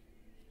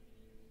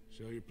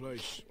 Sell your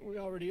place. We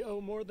already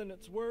owe more than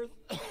it's worth.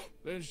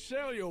 Then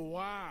sell your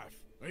wife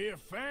or your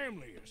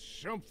family or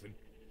something.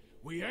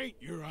 We ain't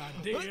your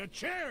idea of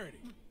charity.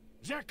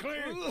 Is that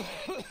clear?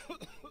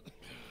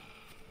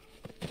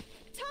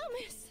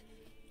 Thomas!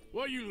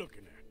 What are you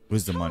looking at?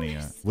 Where's the money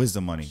at? Where's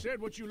the money? I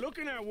said what you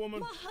looking at, woman.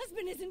 My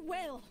husband isn't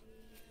well.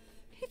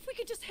 If we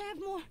could just have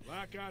more...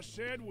 Like I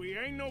said, we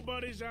ain't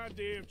nobody's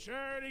idea of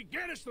charity.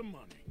 Get us the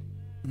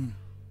money.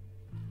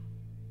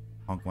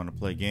 Punk want to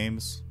play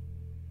games?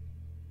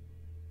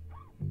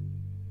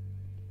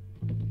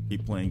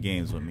 Keep playing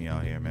games with me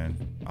out here, man.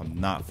 I'm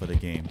not for the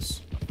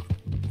games.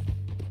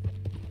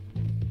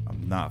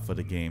 I'm not for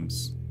the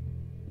games.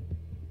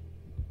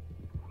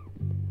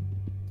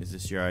 Is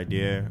this your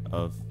idea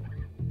of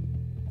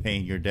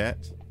paying your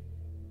debt?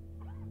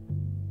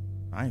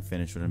 I ain't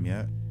finished with him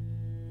yet.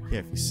 Yeah,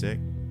 if he's sick,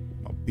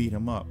 I'll beat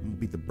him up. I'm gonna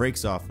beat the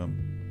brakes off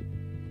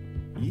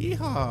him.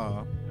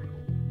 Yeehaw!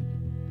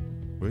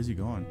 Where's he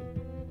going?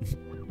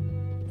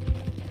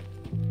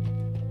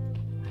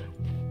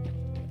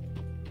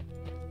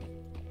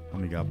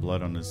 He got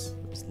blood on his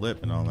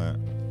lip and all that.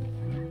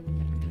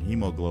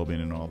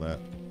 Hemoglobin and all that.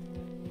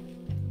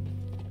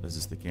 Is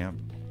this the camp?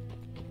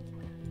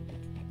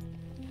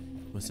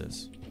 What's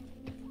this?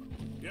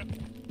 Yep.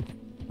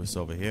 What's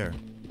over here?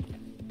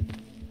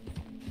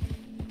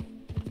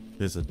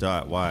 There's a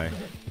dot. Why?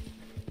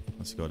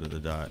 Let's go to the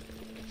dot.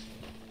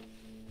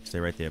 It's Stay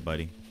right there,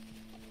 buddy.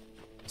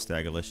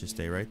 Stagalicious,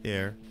 stay right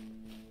there.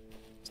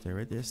 Stay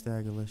right there,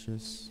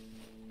 Stagalicious.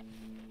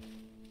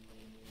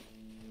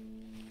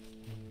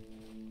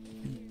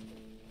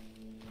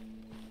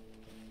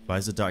 Why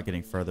is the dot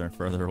getting further and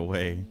further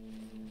away?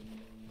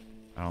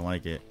 I don't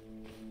like it.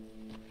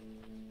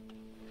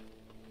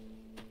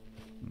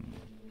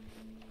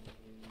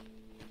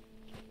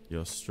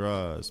 Yo,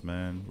 Straws,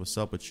 man. What's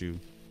up with you?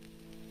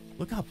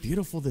 Look how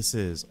beautiful this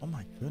is. Oh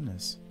my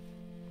goodness.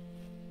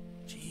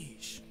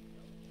 Jeez.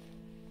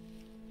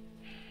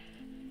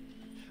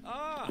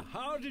 Ah,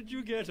 how did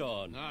you get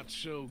on? Not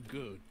so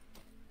good.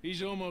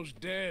 He's almost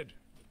dead.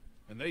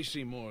 And they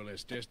seem more or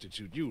less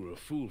destitute. You were a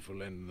fool for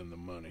lending them the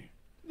money.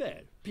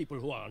 Well, people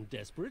who aren't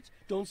desperate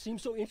don't seem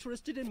so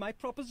interested in my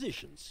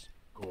propositions.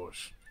 Of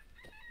course.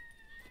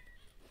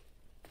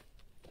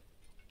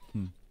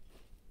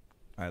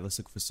 Alright, let's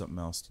look for something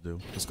else to do.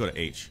 Let's go to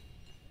H.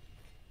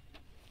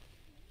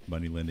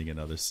 Money lending and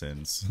other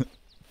sins.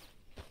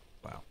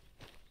 Wow.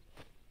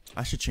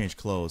 I should change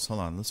clothes. Hold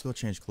on, let's go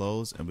change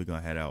clothes and we're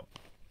gonna head out.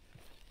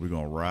 We're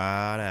gonna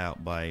ride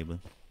out, baby.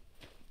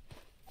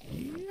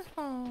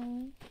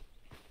 Yeehaw.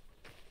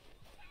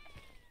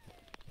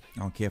 I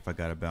don't care if I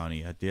got a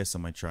bounty. I dare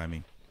somebody try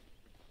me.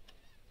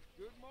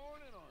 Good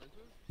morning,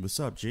 Arthur. What's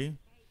up, G?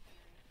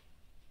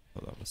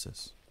 Hold up, what's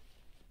this?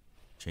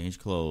 Change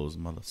clothes,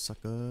 mother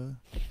sucker.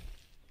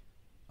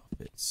 Outfits.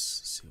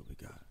 Let's see what we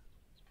got.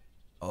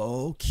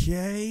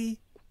 Okay.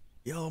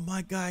 Yo,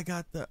 my guy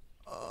got the.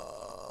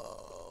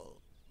 Oh,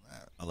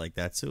 I like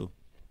that too.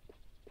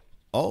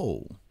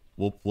 Oh,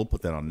 we'll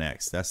put that on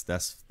next.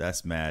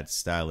 That's mad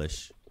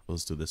stylish.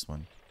 Let's do this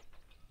one.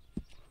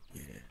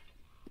 Yeah.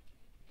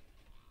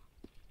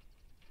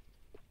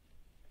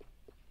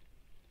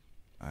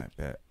 All right,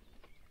 bet.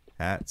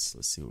 Hats.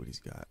 Let's see what he's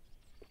got.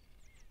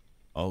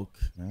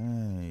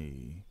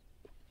 Okay.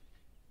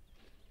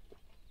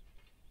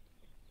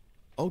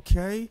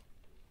 Okay.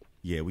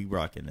 Yeah, we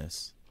rocking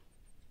this.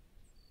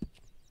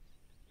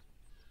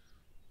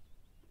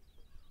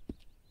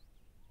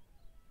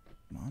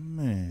 My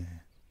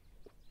man.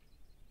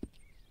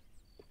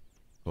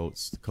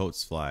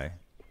 Coats fly.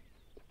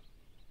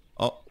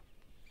 Oh,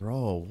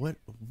 bro, what?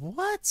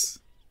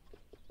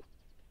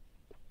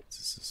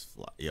 This is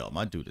fly. Yo,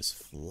 my dude is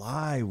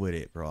fly with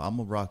it, bro. I'm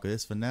gonna rock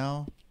this for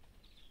now.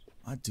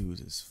 My dude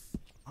is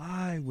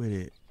fly with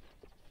it.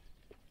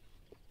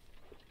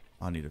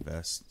 I need a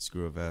vest.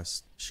 Screw a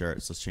vest.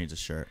 Shirts. Let's change the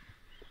shirt.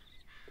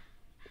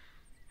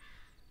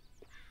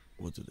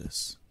 We'll do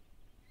this.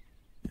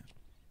 Yeah.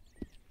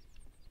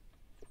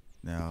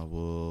 Now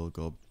we'll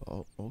go.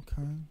 Oh,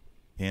 okay.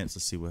 Pants.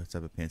 Let's see what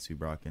type of pants we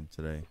rocking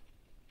today.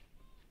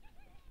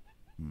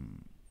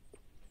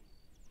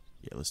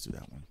 Yeah, let's do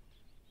that one.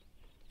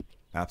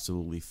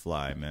 Absolutely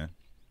fly, man.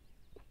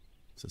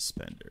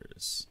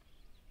 Suspenders.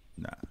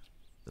 Nah,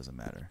 doesn't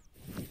matter.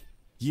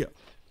 Yeah.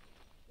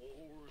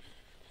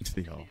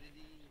 Yo.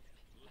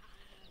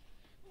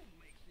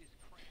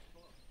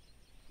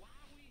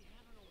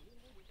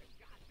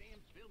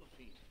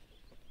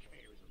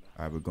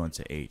 Alright, we're going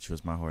to H.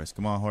 Where's my horse?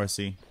 Come on,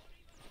 horsey.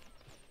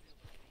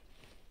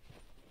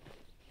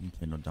 You can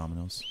play no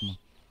dominoes. Come on.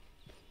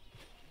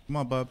 Come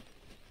on, bub.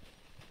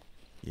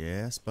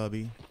 Yes,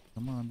 Bubby.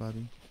 Come on,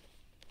 Bubby.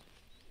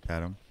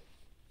 Pat him.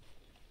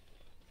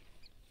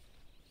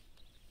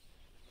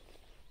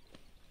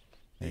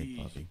 Hey,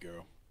 Easy, Bubby.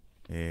 girl.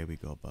 There we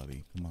go,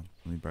 Bubby. Come on.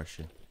 Let me brush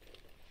you.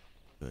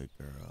 Good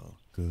girl.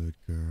 Good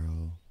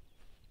girl.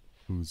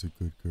 Who's a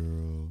good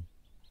girl?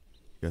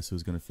 Guess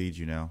who's gonna feed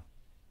you now?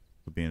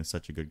 For being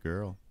such a good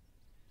girl.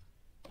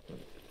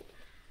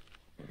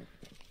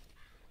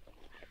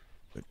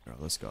 Good girl.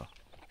 Let's go.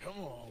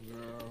 Come on,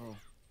 girl.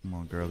 Come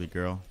on, girly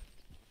girl.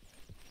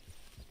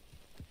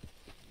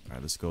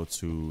 Alright, let's go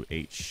to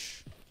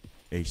H.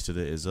 H to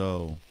the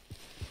Izzo.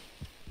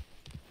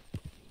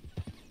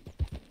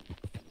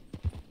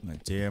 My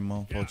dear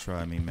mofo,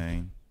 try me,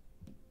 man.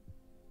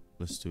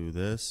 Let's do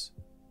this.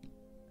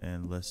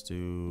 And let's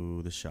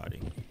do the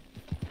shotty.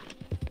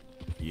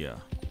 Yeah.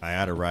 I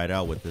gotta ride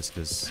out with this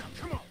because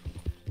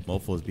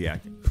mofos be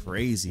acting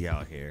crazy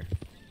out here.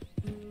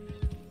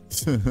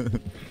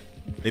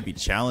 They be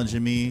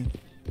challenging me.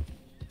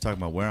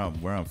 Talking about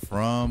where I'm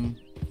from.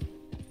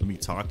 Let me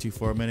talk to you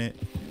for a minute.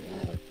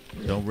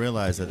 Don't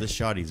realize that this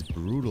shotty's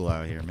brutal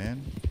out here,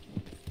 man.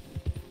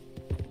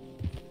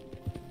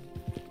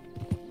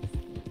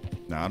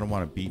 Now, I don't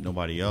want to beat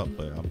nobody up,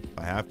 but if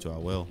I have to, I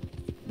will.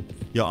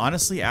 Yo,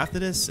 honestly, after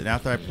this, and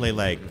after I play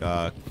like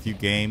a few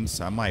games,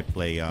 I might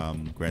play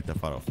Grand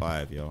Theft Auto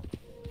 5, yo.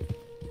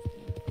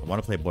 I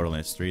want to play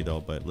Borderlands 3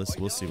 though, but we'll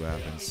see what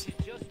happens.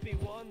 Just be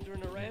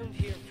wandering around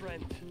here,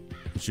 friend.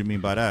 What you mean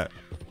by that?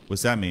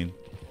 What's that mean?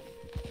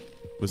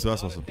 What's that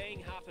supposed to? Thing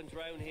happens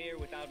round here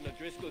without an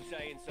O'Driscoll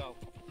saying so.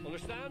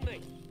 Understand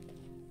me?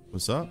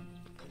 What's up?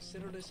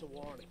 Consider this a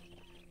warning.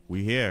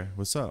 We here.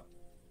 What's up?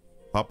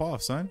 Pop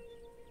off, son.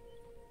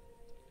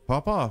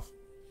 Pop off.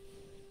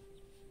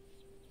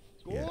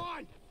 Go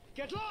on!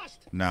 Get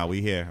lost! Nah,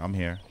 we here. I'm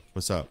here.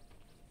 What's up?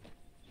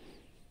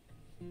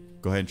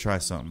 Go ahead and try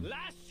something.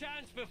 Last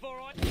chance before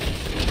I...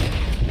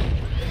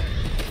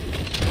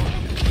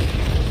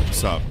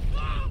 Stop.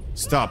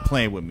 Stop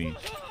playing with me.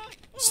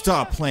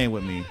 Stop playing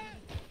with me.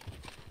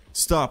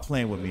 Stop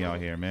playing with me out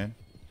here, man.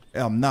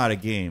 I'm not a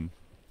game.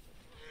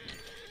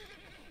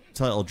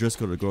 Tell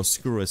O'Driscoll to go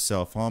screw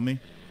himself, homie.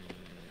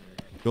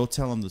 Go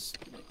tell him this.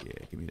 Yeah,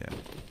 give me that.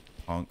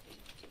 Punk.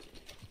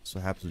 That's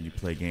what happens when you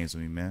play games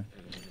with me, man.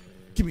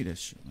 Give me that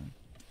shit, man.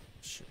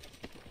 Shit.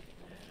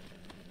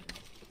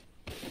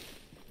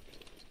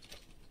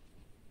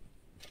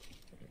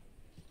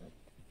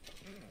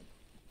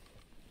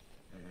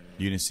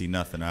 You didn't see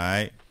nothing,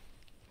 alright?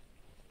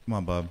 Come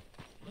on, bub.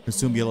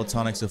 Consume yellow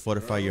tonics to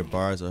fortify your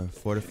bars. A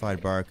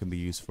fortified bar can be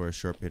used for a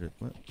short period of...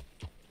 What?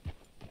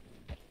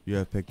 You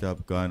have picked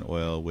up gun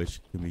oil, which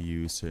can be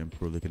used to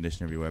improve the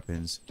condition of your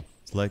weapons.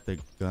 Select the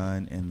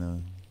gun in the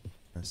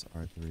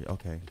SR3.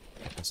 Okay,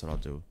 that's what I'll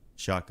do.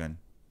 Shotgun.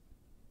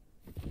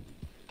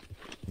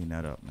 Clean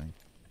that up, man.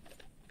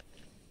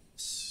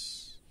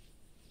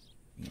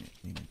 Clean it,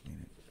 clean it,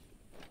 clean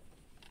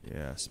it.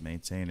 Yes,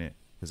 maintain it.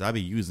 Because I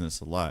be using this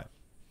a lot.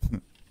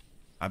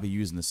 I be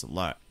using this a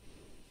lot.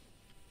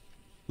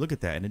 Look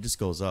at that, and it just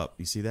goes up.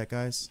 You see that,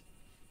 guys?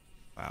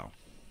 Wow.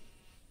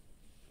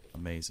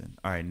 Amazing.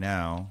 All right,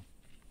 now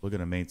we're going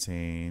to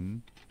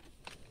maintain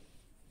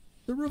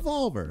the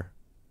revolver.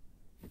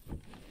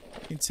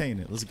 Maintain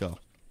it. Let's go.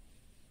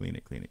 Clean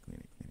it, clean it, clean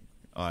it, clean it.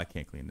 Oh, I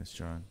can't clean this,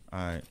 John. All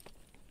right.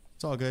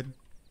 It's all good.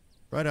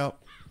 Right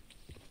out.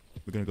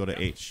 We're going to go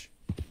to H.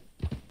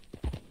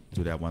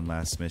 Do that one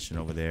last mission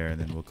over there,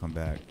 and then we'll come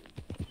back.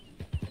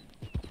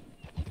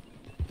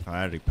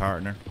 Howdy,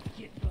 partner.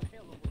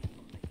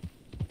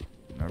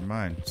 Never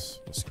mind.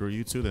 Well, screw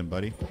you too then,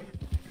 buddy.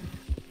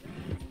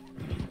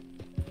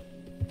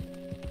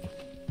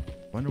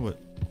 Wonder what...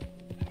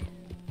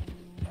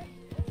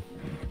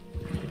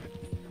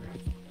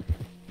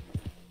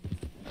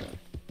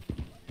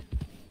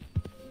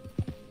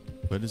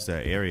 What is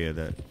that area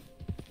that...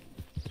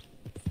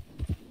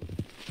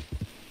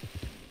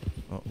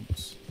 Oh,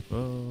 oops.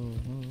 Oh.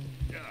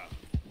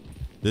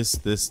 This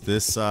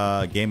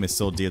game is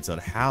so detailed.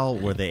 How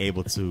were they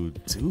able to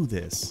do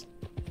this?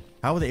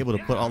 How were they able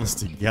to put all this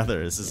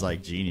together? This is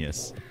like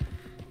genius.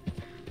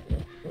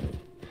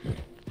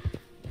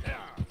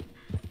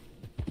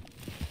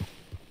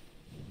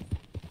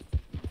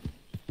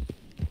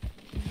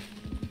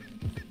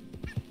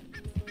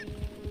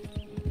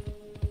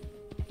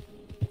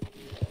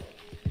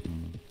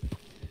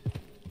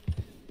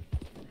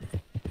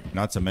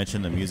 Not to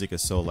mention the music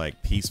is so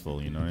like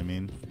peaceful, you know what I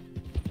mean?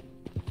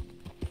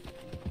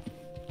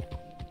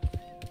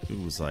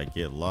 Dude was like,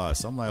 get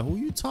lost. I'm like, who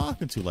you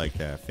talking to like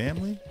that,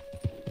 family?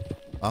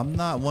 I'm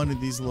not one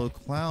of these little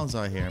clowns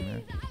out here,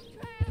 man.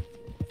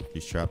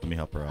 She's trapped. Let me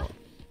help her out.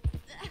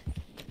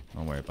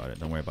 Don't worry about it.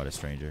 Don't worry about it,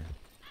 stranger.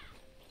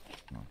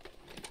 No.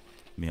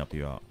 Let me help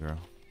you out, girl.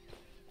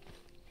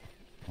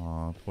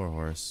 Aw, poor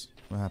horse.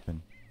 What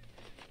happened?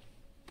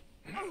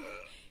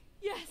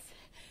 Yes.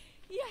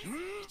 Yes.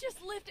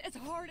 Just lift as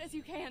hard as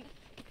you can.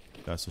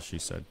 That's what she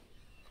said.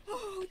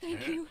 Oh,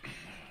 thank you.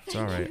 It's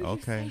alright.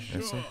 Okay.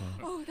 It's okay.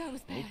 Oh, that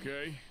was bad.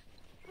 Okay.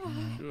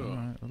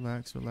 Alright.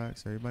 Relax,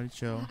 relax. Everybody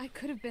chill. I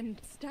could have been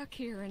stuck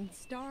here and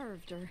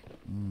starved or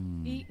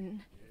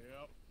eaten.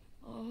 Yep.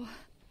 Oh,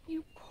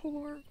 you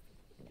poor,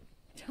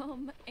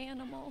 dumb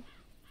animal.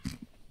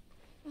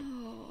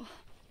 Oh.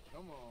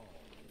 Come on,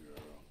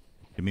 girl.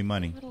 Give me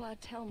money. What'll I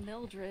tell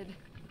Mildred?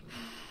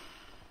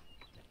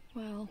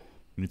 Well.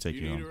 Let me take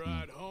you You need home. a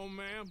ride home,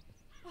 ma'am?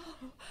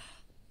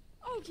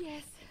 Oh,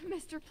 yes,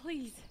 mister,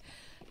 please.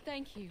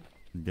 Thank you.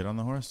 Get on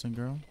the horse then,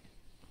 girl.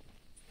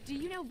 Do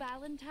you know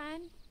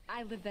Valentine?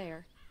 I live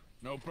there.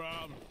 No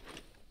problem.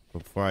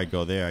 But before I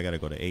go there, I gotta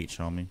go to H,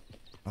 homie.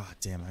 Oh,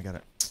 damn, I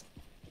gotta...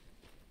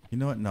 You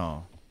know what?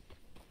 No.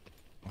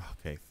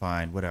 Okay,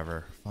 fine.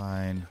 Whatever.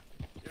 Fine.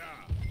 Yeah.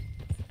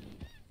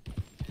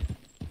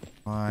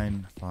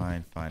 Fine,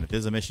 fine, fine. If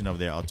there's a mission over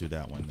there, I'll do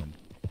that one then.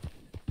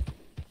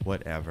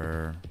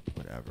 Whatever.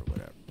 Whatever,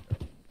 whatever.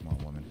 Come on,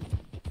 woman.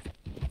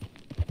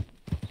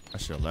 I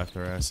should have left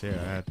her ass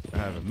here. I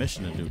have a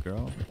mission to do,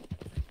 girl.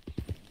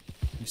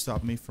 You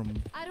stopped me from...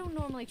 I don't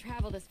normally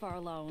travel this far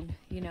alone,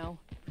 you know.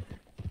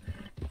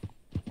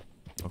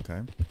 Okay.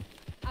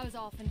 I was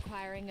off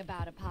inquiring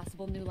about a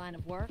possible new line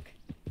of work.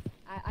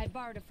 I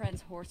borrowed a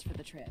friend's horse for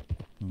the trip.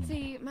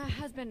 See, my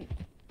husband...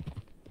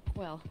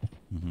 Well,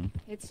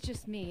 it's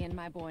just me and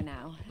my boy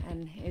now,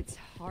 and it's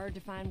hard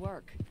to find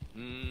work.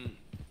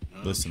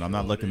 Listen, I'm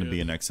not looking to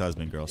be an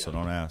ex-husband, girl, so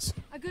don't ask.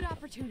 A good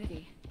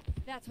opportunity.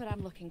 That's what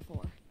I'm looking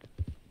for.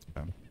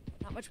 Okay.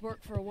 Not much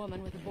work for a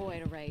woman with a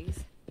boy to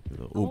raise. The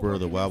I won't Uber work of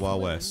the in Wild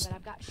Wild saloon, West. But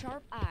I've got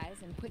sharp eyes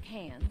and quick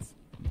hands.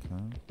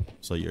 Okay.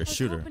 So you're a I was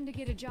shooter. hoping to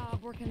get a job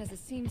working as a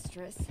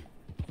seamstress.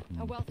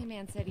 A wealthy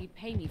man said he'd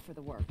pay me for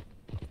the work.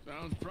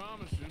 Sounds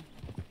promising.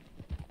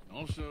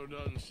 Also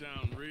doesn't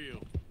sound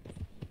real.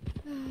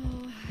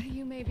 Oh,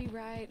 you may be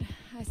right,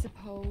 I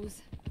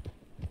suppose.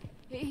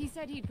 He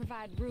said he'd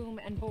provide room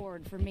and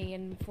board for me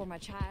and for my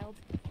child.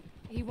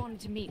 He wanted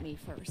to meet me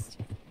first.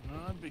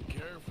 I'd be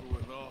careful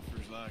with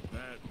offers like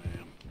that,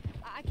 ma'am.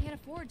 I can't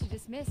afford to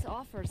dismiss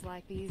offers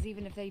like these,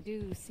 even if they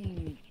do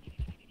seem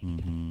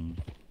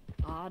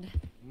odd.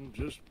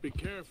 Just be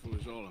careful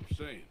is all I'm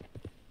saying.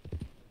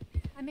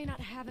 I may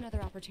not have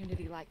another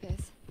opportunity like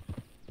this.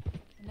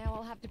 And now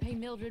I'll have to pay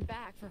Mildred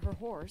back for her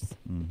horse.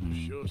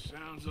 Sure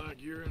sounds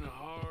like you're in a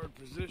hard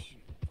position.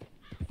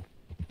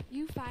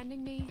 You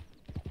finding me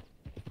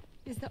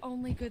is the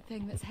only good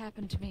thing that's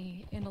happened to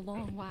me in a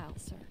long while,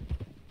 sir.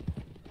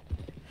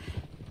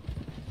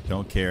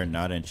 Don't care,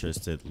 not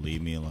interested,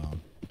 leave me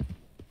alone.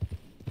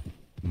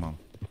 Come on.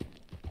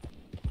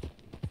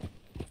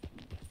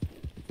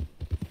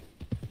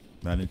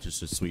 Not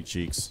interested, sweet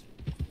cheeks.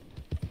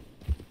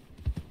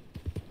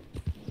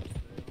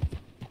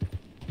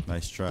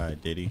 Nice try,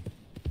 Diddy.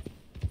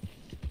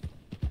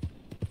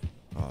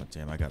 Oh,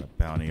 damn, I got a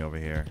bounty over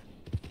here.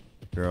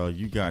 Girl,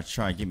 you gotta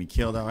try and get me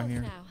killed out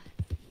here? Now,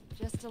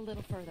 just a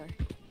little further.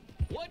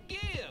 What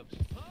gives?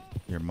 Huh?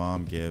 Your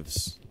mom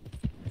gives.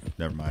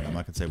 Never mind, I'm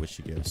not gonna say what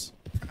she gives.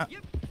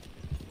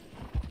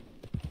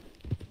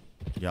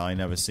 Y'all ain't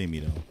never seen me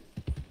though.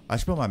 I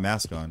should put my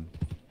mask on.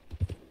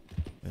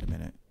 Wait a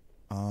minute.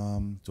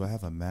 Do I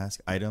have a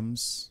mask?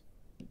 Items?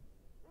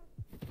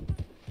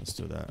 Let's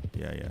do that.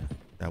 Yeah, yeah.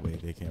 That way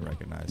they can't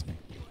recognize me.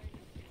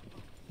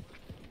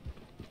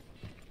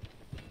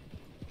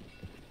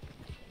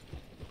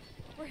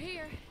 We're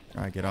here.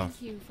 Alright, get off.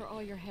 Thank you for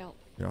all your help.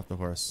 Get off the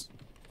horse.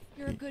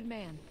 You're a good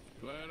man.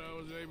 Glad I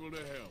was able to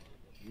help.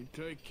 You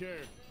take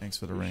care. Thanks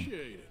for the ring.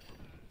 Appreciate it.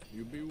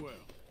 You be well.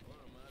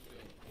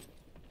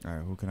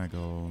 Alright, who can I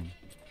go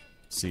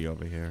see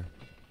over here?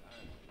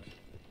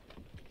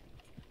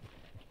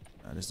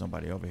 There's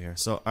nobody over here.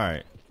 So,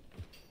 alright.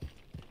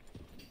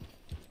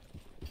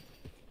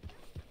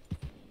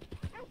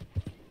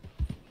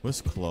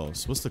 What's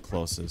close? What's the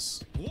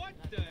closest? What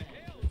the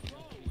hell is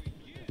wrong with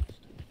you?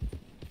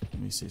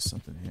 Let me see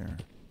something here.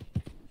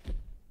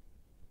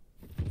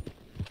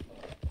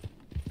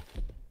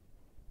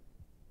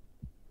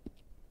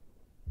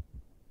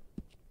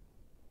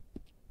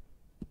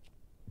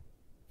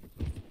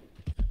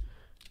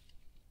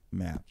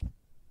 Map.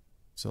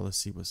 So let's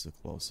see what's the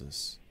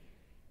closest.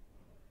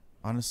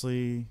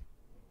 Honestly,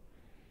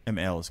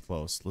 ML is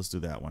close. Let's do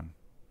that one.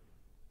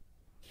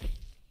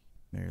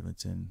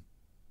 Marylandton.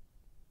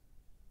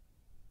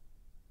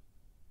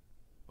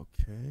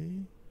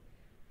 Okay.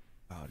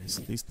 Wow,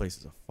 these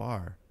places are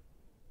far.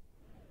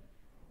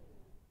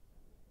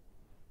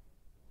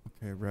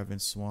 Okay,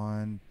 Reverend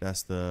Swan.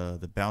 That's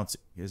the bounce,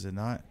 is it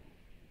not?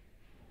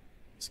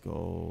 Let's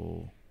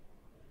go.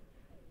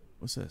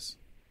 What's this?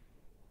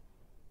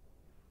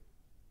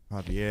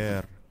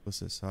 Javier. What's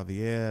this?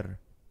 Javier.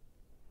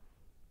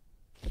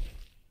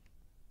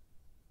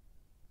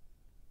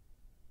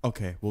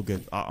 Okay, we'll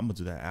get. I'm gonna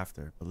do that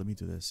after, but let me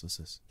do this. What's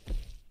this?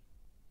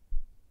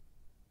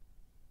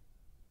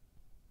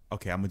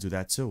 Okay, I'm gonna do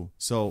that too.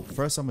 So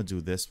first, I'm gonna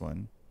do this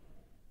one,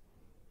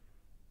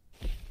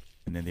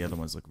 and then the other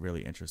ones look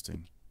really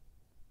interesting.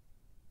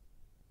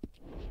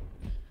 All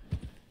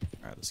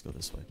right, let's go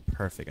this way.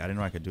 Perfect. I didn't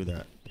know I could do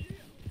that.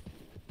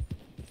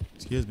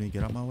 Excuse me.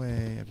 Get out my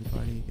way,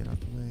 everybody. Get out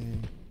the way.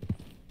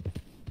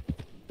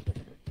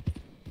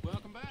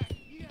 Welcome back.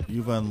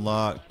 You've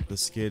unlocked the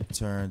skid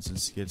turns and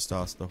skid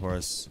stops the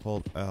horse.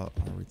 Hold out.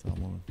 I'll retell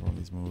moving for all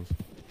these moves.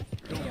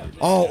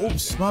 Oh,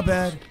 oops, my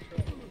bad.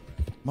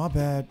 My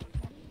bad.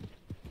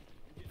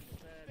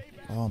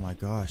 Oh my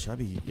gosh, I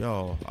be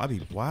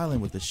wilding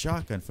with the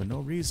shotgun for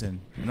no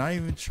reason. Not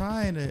even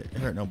trying to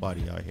hurt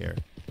nobody out here.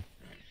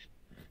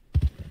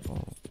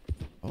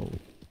 Oh.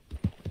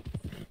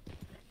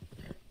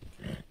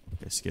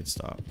 Okay, skid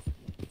stop.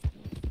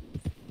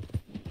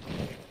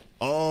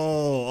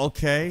 Oh,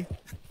 okay.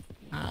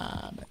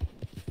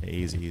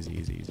 Easy.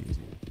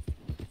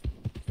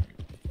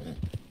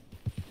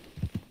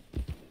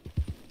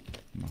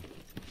 Come on.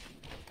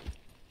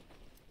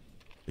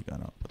 Put the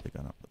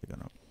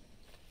gun up.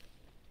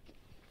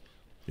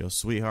 Yo,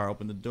 sweetheart,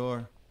 open the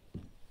door.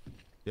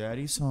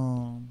 Daddy's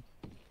home.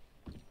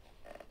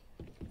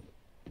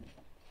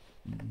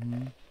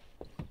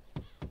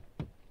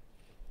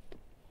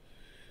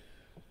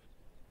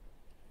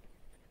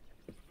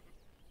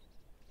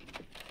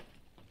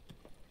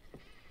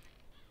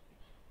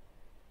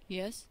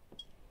 Yes?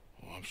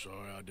 Oh, I'm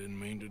sorry. I didn't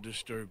mean to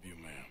disturb you,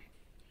 ma'am.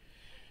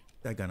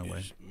 That gun away.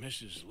 Is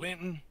Mrs.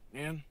 Linton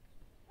in?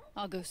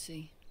 I'll go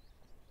see.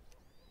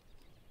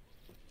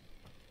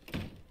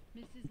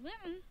 Mrs.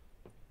 Linton,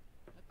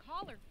 a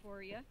caller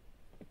for you.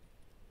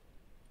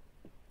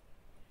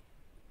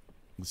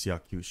 Let's see how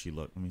cute she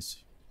looked. Let me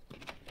see.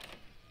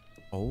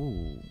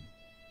 Oh.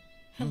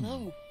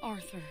 Hello,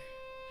 Arthur.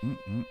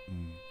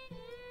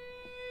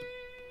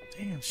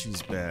 Damn,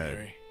 she's bad.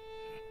 Mary.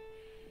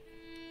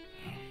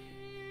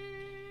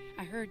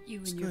 I heard you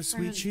It's and your good,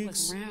 sweet friends cheeks.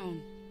 was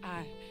around.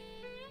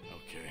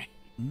 Okay.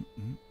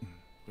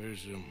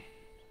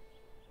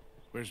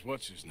 Where's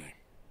what's his name?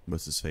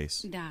 What's his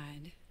face?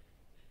 Died.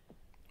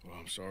 Well,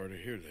 I'm sorry to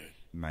hear that.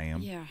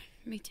 Ma'am. Yeah,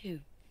 me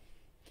too.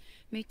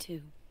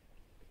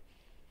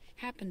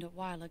 Happened a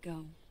while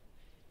ago.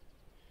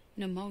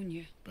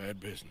 Pneumonia. Bad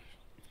business.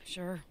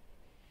 Sure.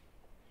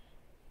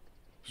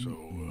 So,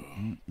 well,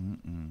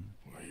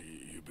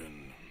 you've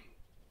been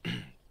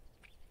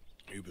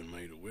You've been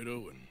made a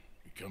widow and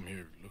you come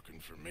here looking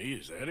for me,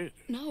 is that it?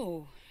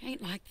 No,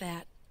 ain't like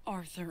that,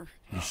 Arthur.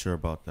 You sure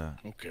about that?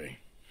 Okay.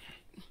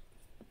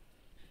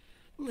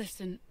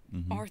 Listen,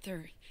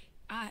 Arthur,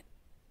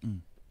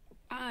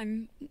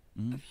 I'm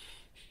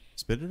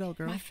Spit it out,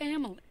 girl. my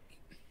family.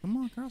 Come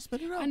on, girl,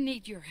 spit it out. I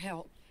need your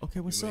help. Okay,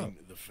 what's You up? mean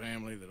the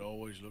family that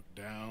always looked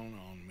down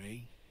on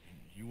me?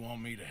 You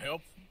want me to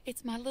help?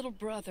 It's my little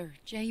brother,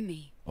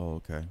 Jamie. Oh,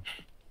 okay.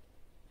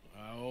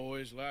 I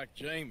always liked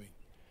Jamie.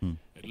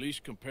 At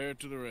least compared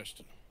to the rest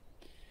of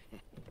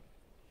them.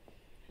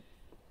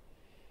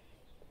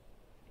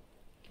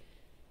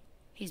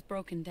 He's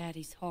broken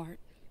Daddy's heart.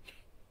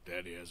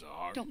 Daddy has a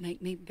heart. Don't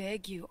make me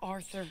beg you,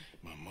 Arthur.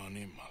 My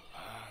money, my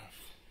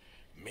life.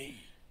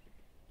 Me.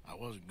 I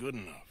wasn't good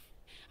enough.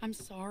 I'm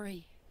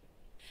sorry.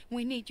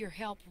 We need your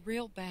help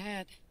real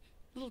bad.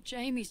 Little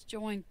Jamie's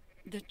joined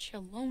the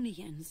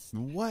Chelonians.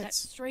 What? That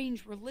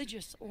strange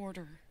religious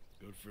order.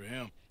 Good for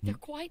him. They're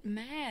quite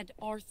mad,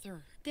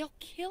 Arthur. They'll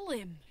kill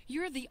him.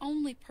 You're the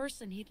only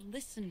person he'd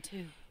listen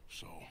to.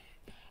 So,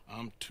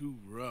 I'm too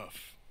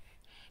rough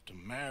to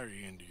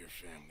marry into your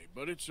family,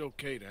 but it's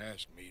okay to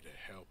ask me to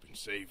help in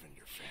saving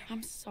your family.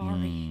 I'm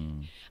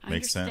sorry. I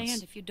makes understand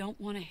sense. if you don't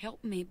want to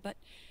help me, but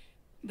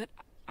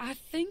I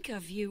think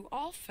of you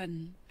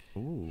often.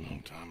 Ooh.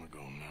 Long time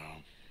ago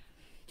now.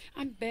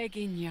 I'm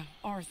begging you,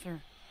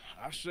 Arthur.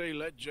 I say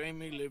let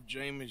Jamie live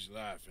Jamie's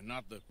life and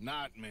not the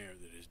nightmare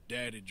that his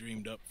daddy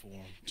dreamed up for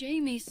him.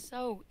 Jamie's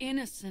so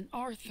innocent,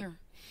 Arthur.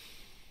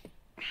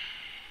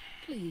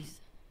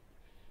 Please,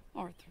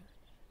 Arthur.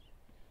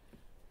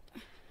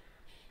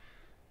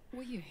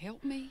 Will you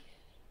help me?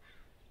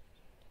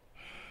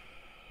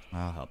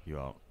 I'll help you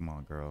out. Come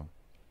on, girl.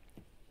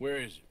 Where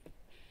is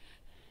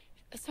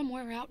it?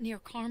 Somewhere out near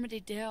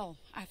Carmody Dell,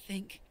 I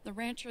think. The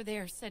rancher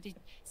there said he'd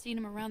seen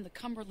him around the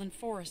Cumberland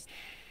Forest.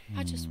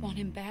 I just want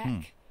him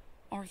back,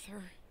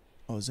 Arthur.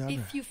 Oh, is that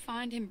If you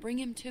find him, bring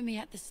him to me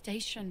at the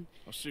station.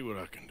 I'll see what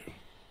I can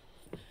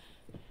do.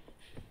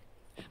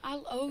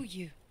 I'll owe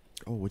you.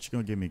 Oh, what you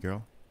gonna give me,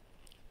 girl?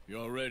 You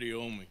already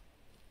owe me.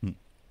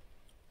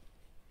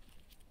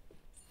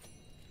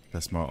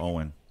 That's more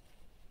Owen.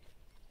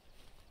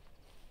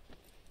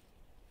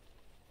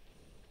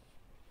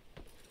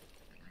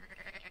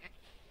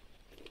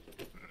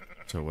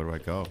 So where do I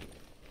go?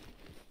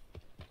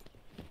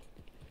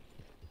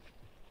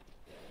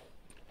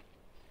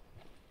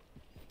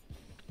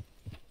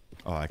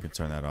 Oh, I can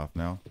turn that off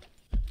now.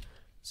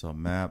 So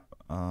map,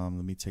 let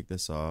me take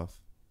this off.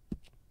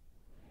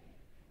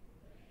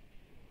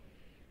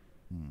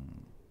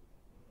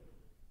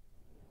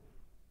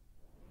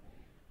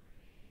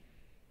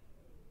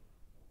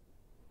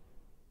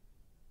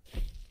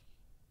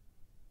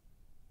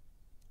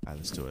 Alright,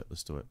 let's do it.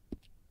 Let's do it.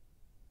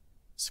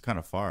 It's kind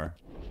of far,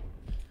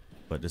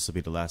 but this will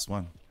be the last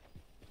one.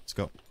 Let's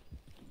go.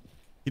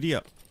 Giddy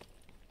up.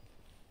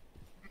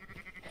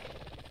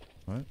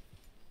 What?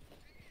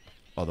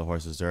 Oh, the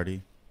horse is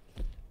dirty.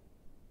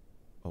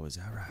 Oh, is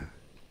that right?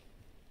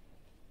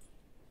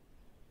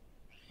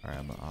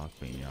 Alright, I'll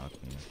clean you. I'll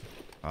clean you.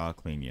 I'll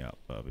clean you up,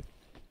 Bubby.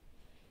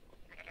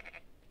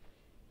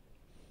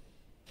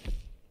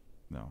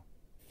 No.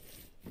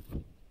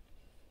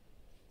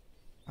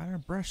 I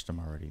done brushed them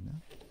already,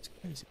 man. It's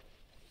crazy.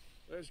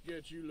 Let's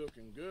get you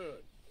looking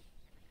good.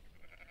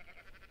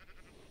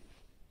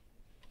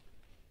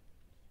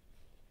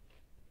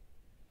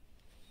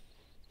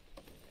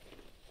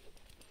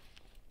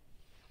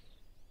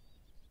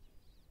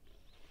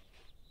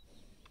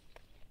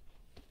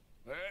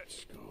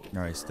 Let's go.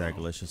 All right,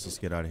 Stagalicious, let's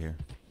get out of here.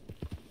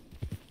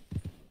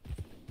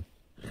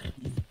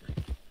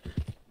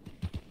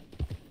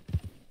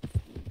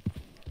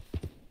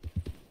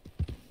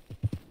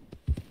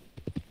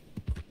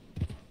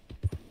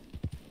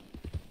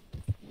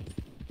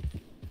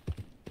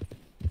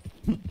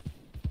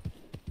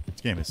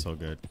 This game is so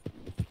good.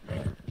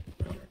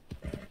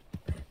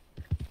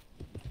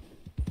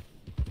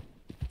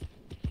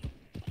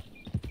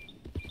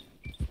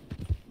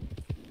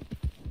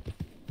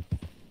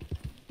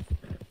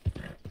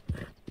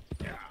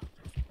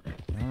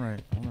 All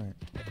right, all right.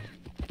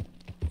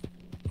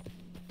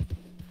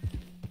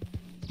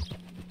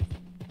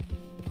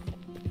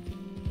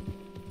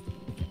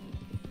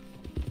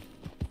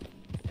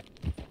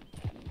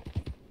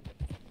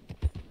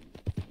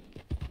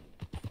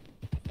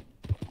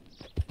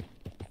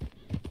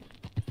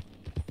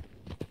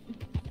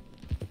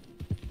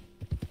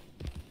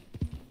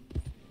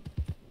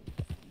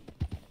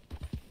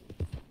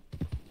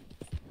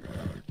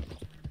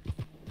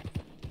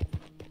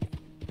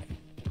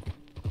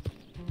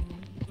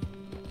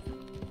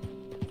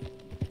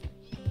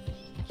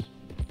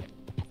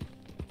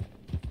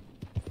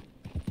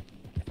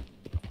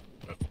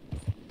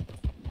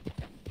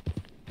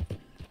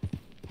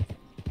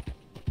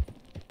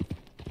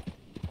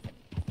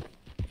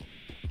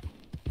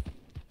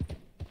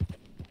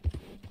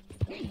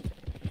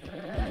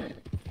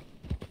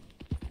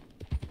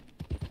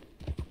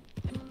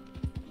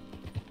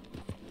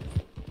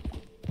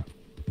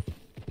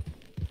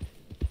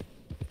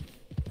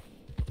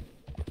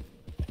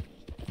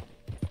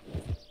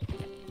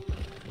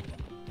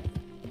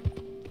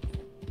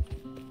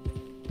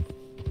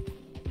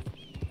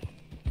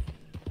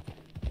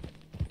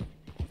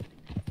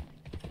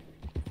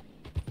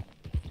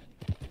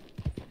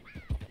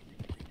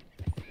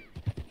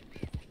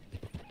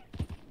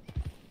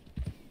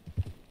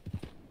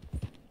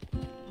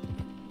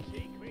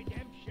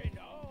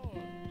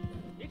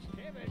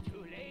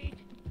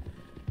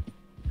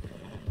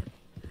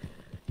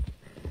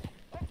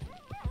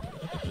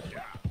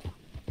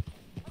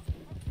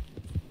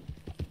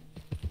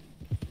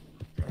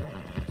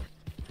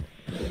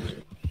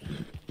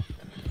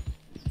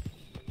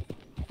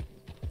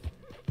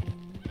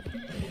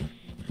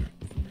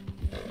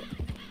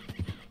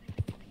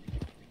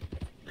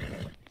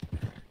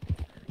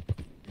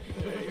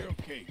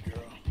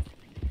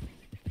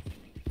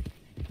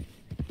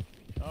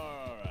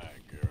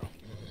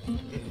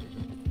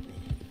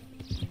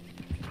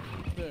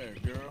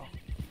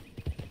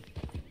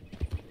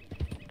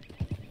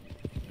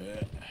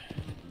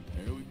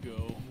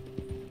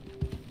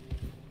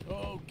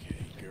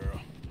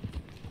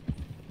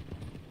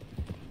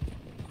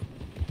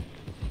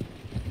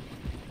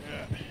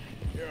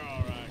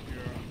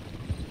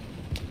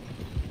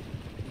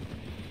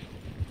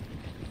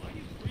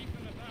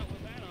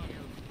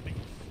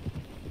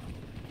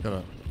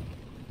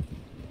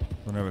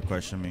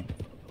 question me.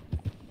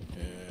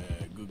 Yeah,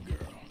 good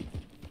girl.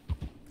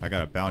 I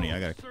got a bounty. I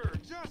got. Sir,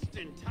 just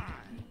in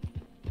time.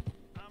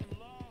 I'm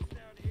lost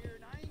out here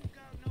and I ain't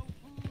got no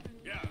food and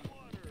no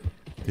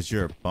water. Cause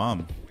you're a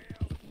bum.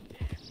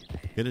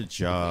 Get a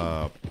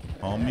job,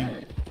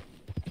 homie.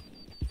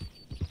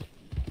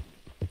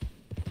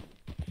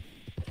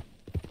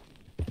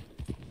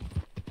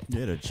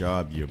 Get a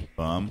job, you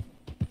bum.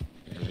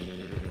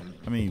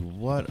 I mean,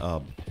 what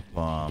a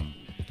bum.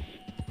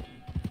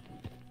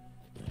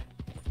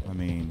 I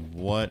mean,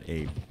 what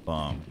a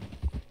bum.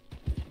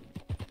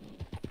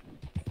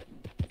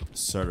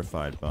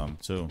 Certified bum,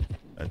 too,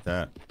 at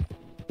that.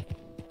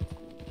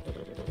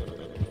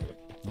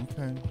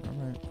 Okay,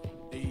 alright.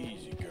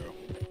 Easy, girl.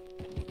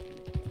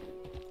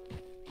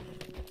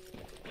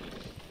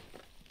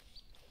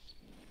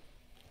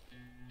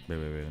 Wait,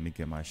 let me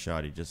get my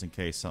shotty just in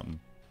case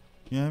something.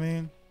 You know what I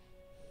mean?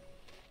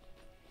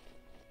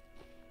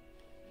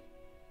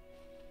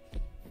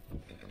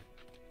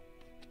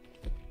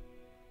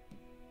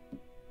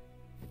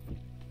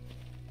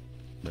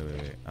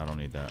 Wait. I don't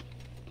need that.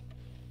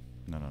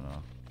 No.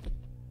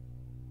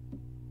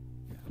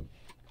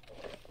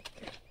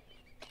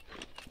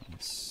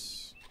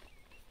 Let's...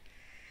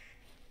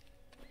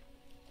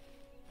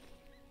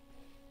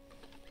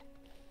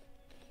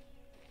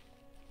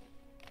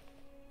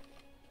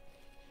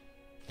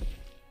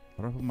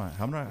 How do I put my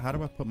how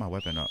do I put my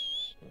weapon up?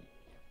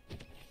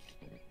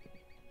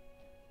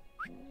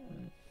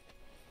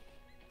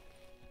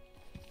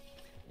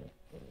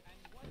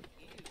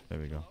 There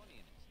we go.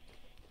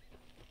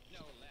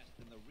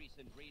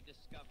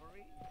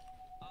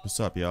 What's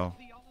up, y'all?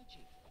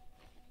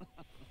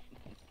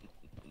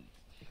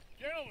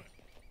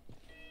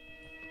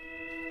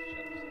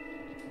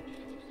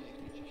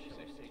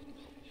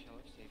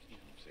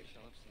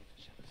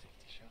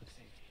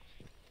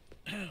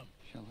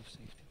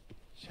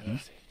 Gentlemen.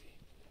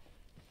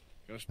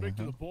 Can I speak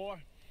to the boy?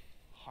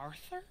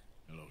 Arthur?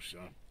 Hello,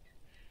 son.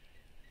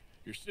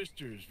 Your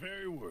sister is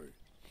very worried.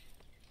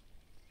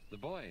 The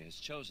boy has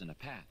chosen a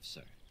path,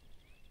 sir.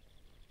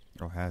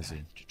 Oh, has he?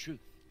 Path to truth.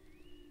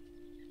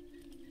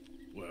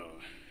 Well,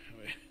 I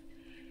mean,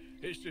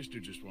 his sister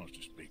just wants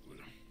to speak with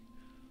him.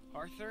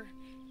 Arthur?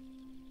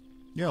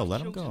 Yo,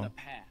 let him Chosen go. a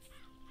path.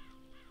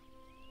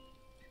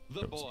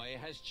 The boy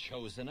has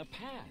chosen a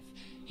path.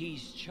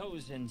 He's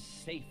chosen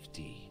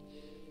safety.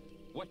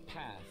 What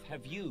path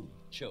have you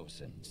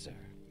chosen, sir?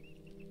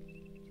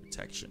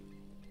 Protection.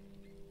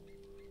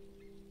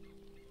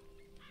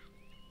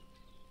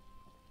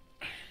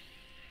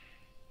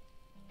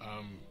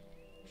 I'm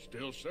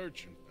still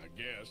searching, I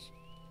guess.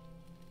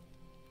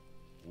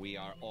 We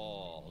are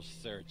all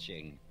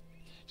searching.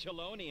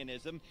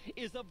 Chelonianism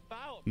is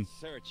about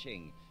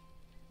searching.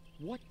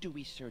 What do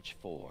we search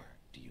for,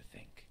 do you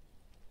think?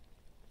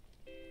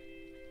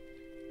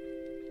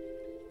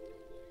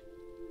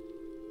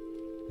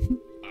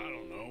 I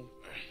don't know.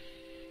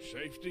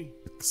 Safety?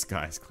 The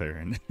sky's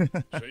clearing.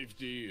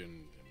 Safety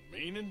and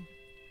meaning?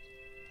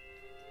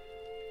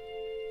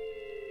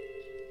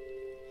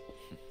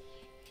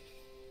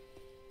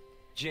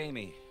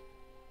 Jamie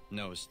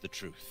knows the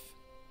truth.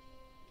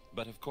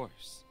 But of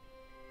course,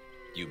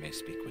 you may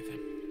speak with him.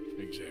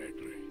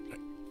 Exactly.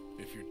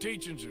 If your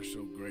teachings are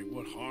so great,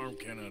 what harm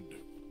can I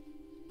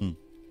do?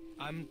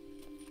 I'm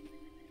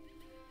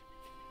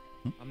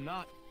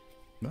not.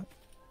 What?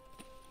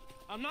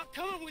 I'm not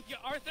coming with you,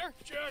 Arthur.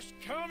 Just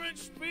come and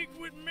speak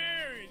with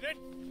Mary.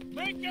 Then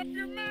make up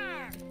your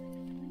mind.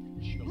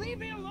 Leave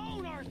me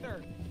alone,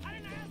 Arthur. I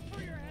didn't ask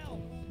for your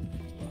help.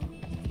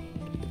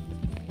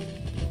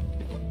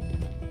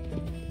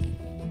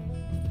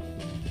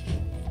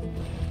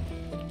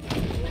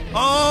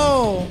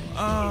 Oh!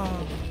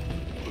 Oh!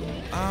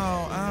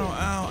 Ow, ow,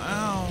 ow,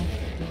 ow.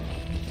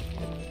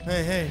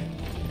 Hey,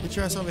 get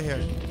your ass over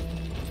here.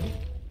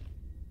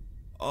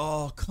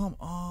 Oh, come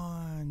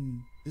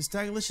on. Does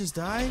Dagalicious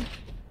die?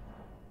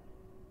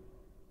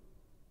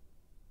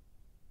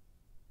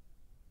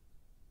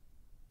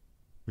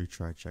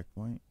 Retry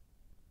checkpoint.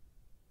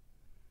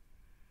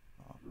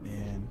 Oh,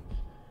 man.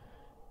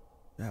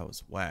 That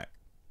was whack.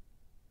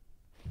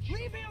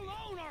 Leave me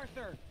alone,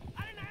 Arthur.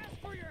 I didn't ask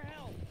for your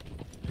help.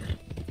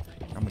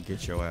 I'm gonna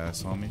get your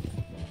ass, homie.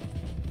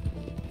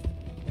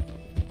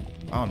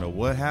 I don't know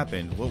what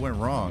happened. What went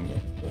wrong?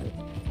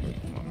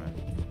 Come on, man.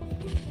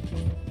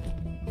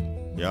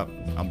 Yep,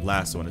 I'm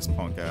blasting on this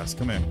punk ass.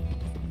 Come in.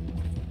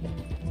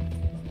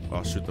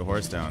 I'll shoot the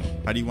horse down.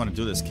 How do you want to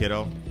do this,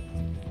 kiddo?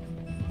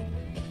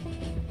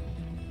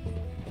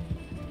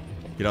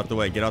 Get out the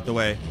way. Get out the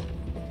way.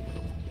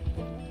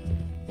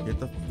 Get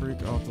the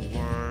freak out the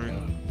way.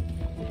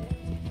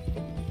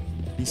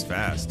 He's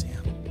fast.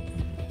 Damn.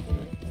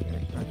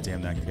 God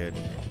damn that kid.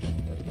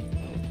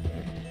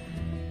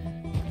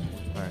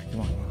 Alright,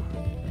 come on.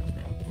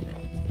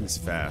 He's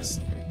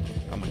fast.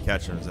 I'm gonna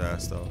catch his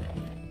ass though.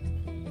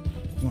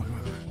 Come on.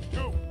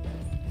 Go.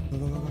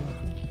 Go.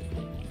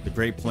 The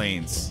Great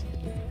Plains.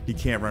 He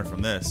can't run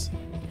from this.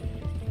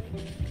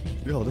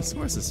 Yo, this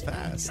horse is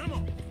fast. Come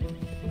on.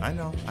 I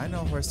know,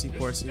 horsey,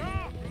 horsey.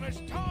 Stop.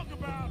 Let's talk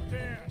about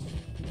this.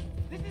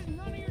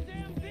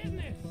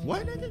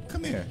 What, nigga?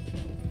 Come here.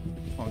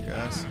 Come on,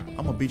 guys. I'm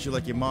gonna beat you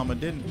like your mama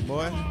didn't,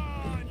 boy. Come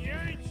on, you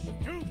ain't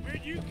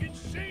stupid. You can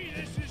see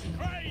this is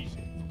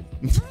crazy.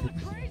 You're the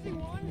crazy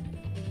one.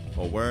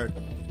 Oh, word.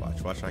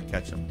 Watch I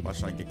catch him.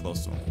 Watch I get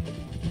close to him.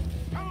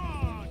 Come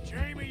on,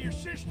 Jamie. Your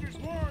sister's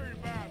worried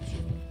about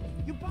you.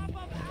 You pop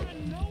up out of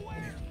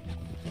nowhere.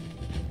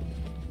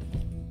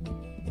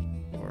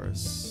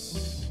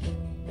 Horse.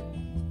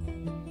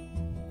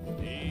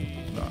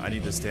 No, I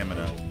need the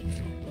stamina.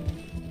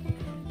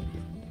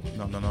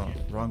 No.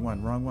 Wrong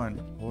one.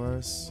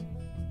 Horse.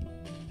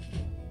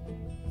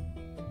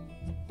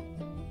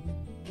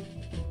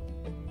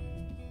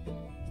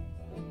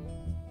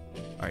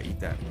 Alright, eat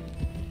that.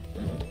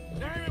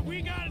 Damn it,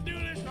 we gotta do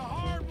this the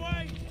hard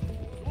way.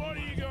 What are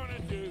you gonna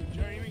do,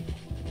 Jamie?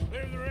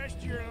 Live the rest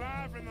of your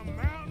life in the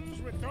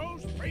mountains with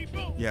those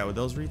people? Yeah, with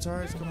those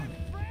retards? Come on.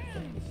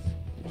 Friends.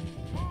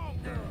 Come on,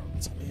 girl.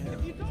 Yeah.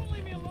 If you don't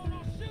leave me alone,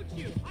 I'll shoot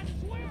you. I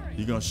swear it.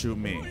 You gonna shoot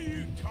What are me.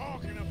 you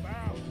talking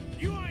about?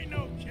 You ain't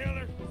no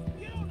killer.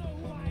 You don't know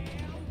who I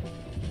am.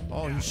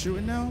 Oh, you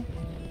shooting now?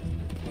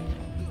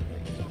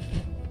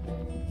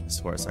 This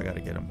horse, I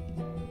gotta get him.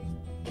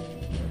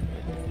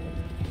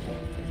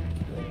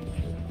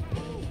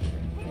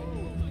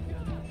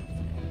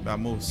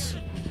 Vamos.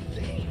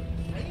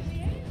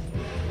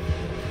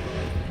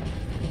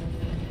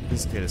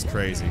 This kid is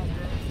crazy.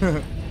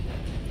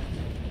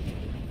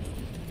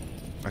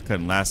 I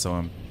couldn't lasso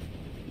him.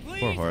 Poor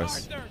Please,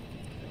 horse. Arthur.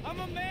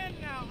 I'm a man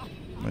now.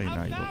 No, you're I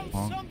not, you found little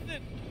punk.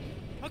 something.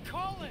 A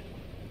calling.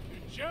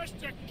 You're just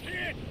a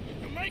kid.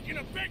 You're making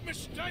a big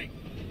mistake.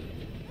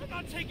 I'm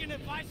not taking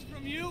advice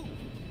from you.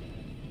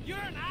 You're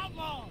an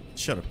outlaw.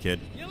 Shut up, kid.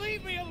 You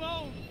leave me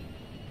alone.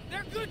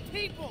 They're good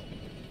people.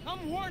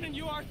 I'm warning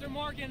you, Arthur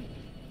Morgan.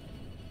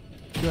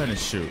 Go ahead and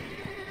shoot.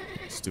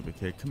 Stupid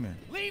kid, come here.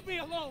 Leave me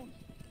alone.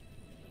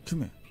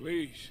 Come here.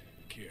 Please,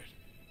 kid.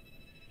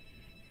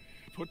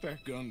 Put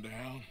that gun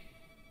down.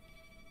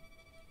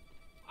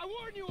 I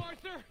warn you,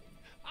 Arthur.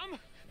 I'm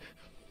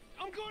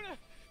gonna.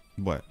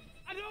 What?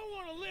 I don't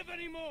want to live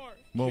anymore.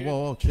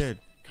 Whoa, kid.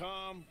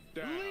 Calm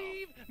down.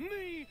 Leave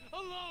me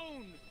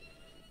alone.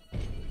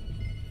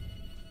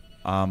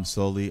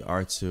 Slowly,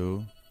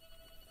 R2.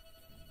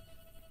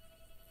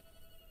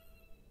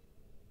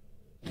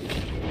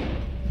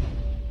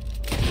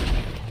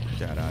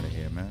 Get out of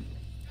here, man.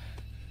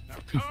 Now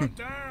calm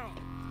down.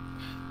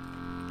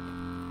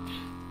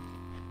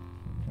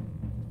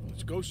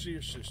 Let's go see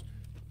your sister.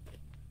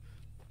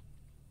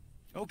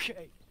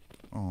 Okay.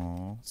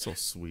 Oh, so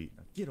sweet.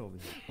 Get over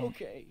here.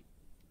 Okay.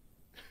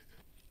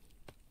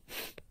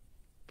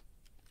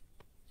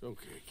 It's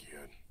okay,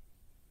 kid.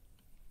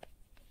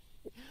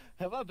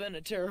 Have I been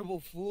a terrible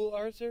fool,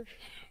 Arthur?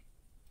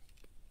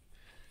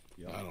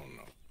 I don't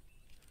know.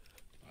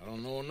 I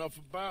don't know enough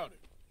about it.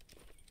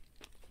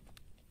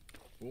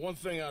 But one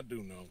thing I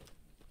do know.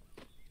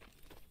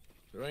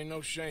 There ain't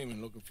no shame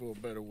in looking for a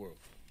better world.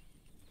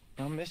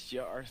 I missed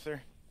you,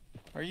 Arthur.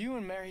 Are you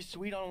and Mary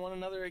sweet on one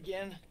another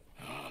again?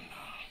 Oh, no.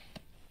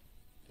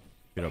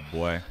 Get up,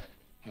 boy.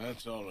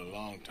 That's all a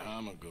long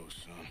time ago,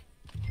 son.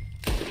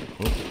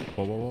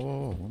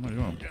 Whoa. What am I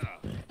doing?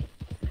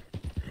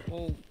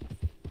 Well,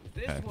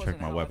 this Gotta wasn't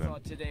check my how weapon. I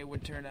thought today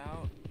would turn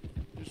out.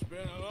 It's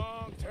been a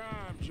long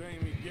time,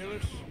 Jamie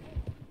Gillis.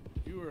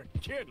 You were a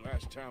kid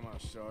last time I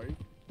saw you.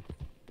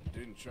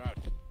 Didn't try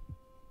to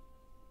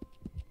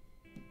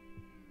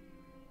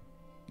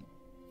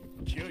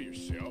kill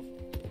yourself.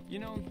 You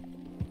know,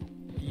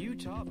 you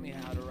taught me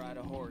how to ride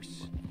a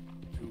horse.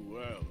 Too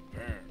well,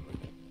 apparently.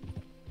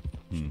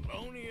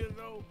 Chelonia,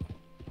 though?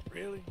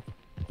 Really?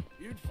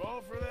 You'd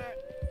fall for that?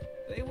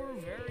 They were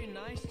very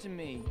nice to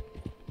me.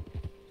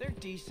 They're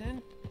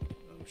decent.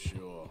 I'm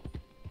sure.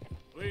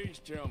 Please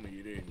tell me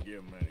you didn't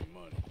give them any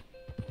money.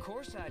 Of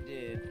course I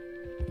did.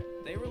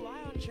 They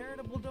rely on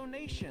charitable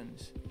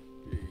donations.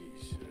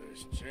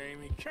 Jesus,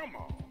 Jamie, come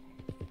on.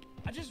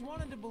 I just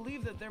wanted to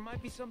believe that there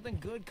might be something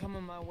good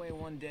coming my way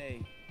one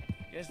day.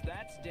 Guess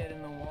that's dead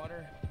in the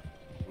water.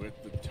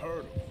 With the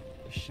turtle.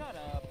 Shut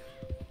up.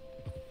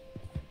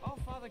 All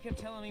Father kept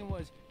telling me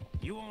was,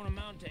 you won't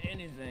amount to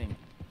anything.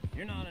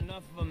 You're not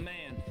enough of a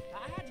man.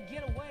 I had to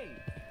get away.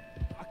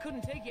 I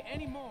couldn't take it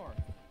anymore.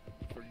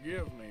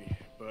 Forgive me,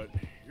 but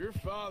your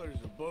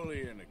father's a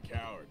bully and a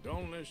coward.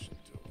 Don't listen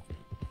to him.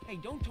 Hey,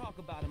 don't talk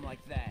about him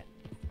like that.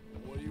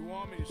 What do you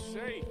want me to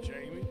say,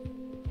 Jamie?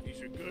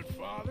 He's a good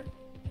father?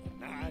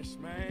 A nice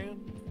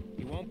man?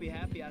 He won't be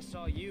happy I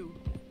saw you.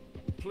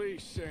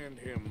 Please send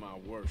him my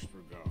worst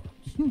regards.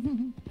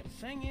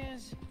 Thing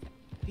is,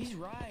 he's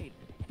right.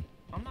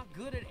 I'm not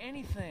good at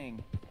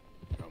anything.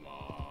 Come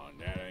on,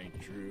 that ain't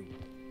true.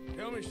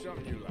 Tell me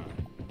something you like.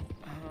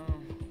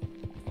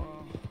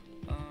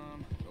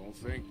 Don't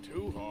think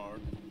too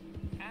hard.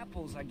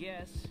 Apples, I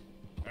guess.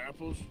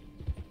 Apples?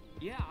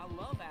 Yeah, I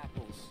love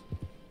apples.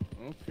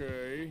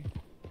 Okay.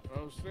 I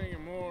was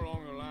thinking more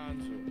along the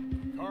lines of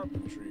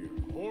carpentry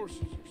or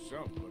horses or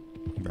something.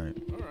 Right.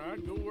 All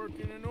right, go work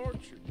in an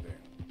orchard then.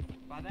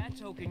 By that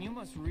token, you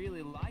must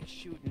really like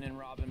shooting and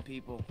robbing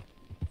people.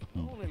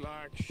 Don't only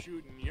like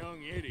shooting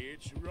young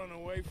idiots who run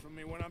away from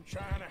me when I'm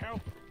trying to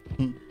help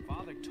them.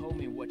 Father told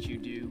me what you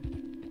do.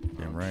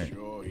 Damn right.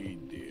 Sure he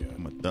did.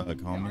 I'm a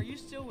thug, homie. Are you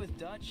still with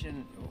Dutch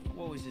and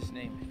what was his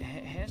name?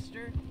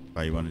 Hester?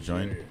 Why, you want to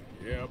join?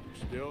 Yep,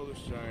 still the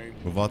same.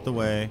 Move out the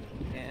way.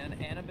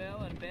 And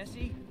Annabelle and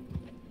Bessie?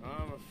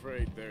 I'm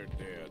afraid they're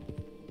dead.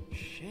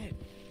 Shit.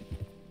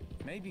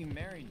 Maybe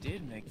Mary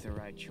did make the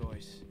right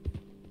choice.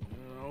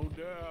 No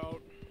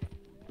doubt.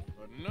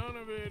 But none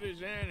of it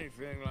is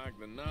anything like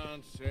the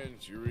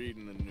nonsense you read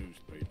in the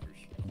newspapers.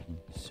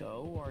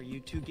 So, are you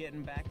two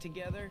getting back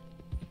together?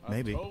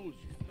 Maybe. I told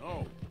you,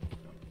 no.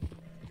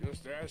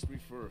 Just ask me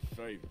for a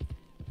favor.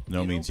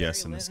 No You means know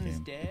yes in Barry this Linton's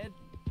game. dead?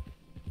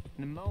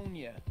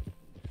 Pneumonia.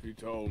 She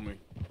told me.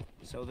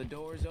 So the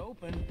door's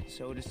open,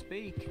 so to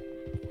speak.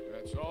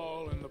 That's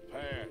all in the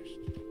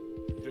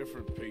past.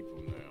 Different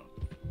people now.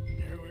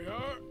 Here we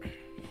are.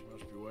 She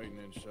must be waiting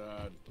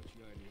inside. What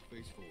you got in your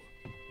face for?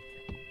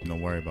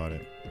 Don't worry about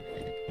it.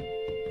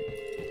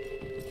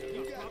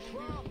 You got a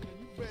problem, and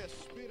you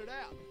best spit it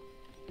out.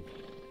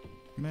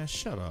 Man,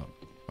 shut up.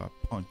 I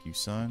punk you,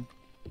 son.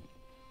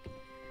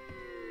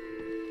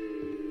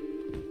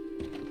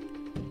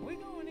 We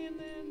going in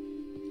then?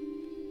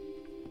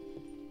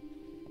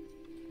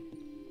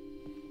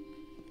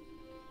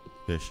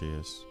 There she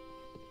is.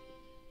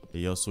 Hey,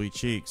 yo, sweet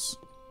cheeks.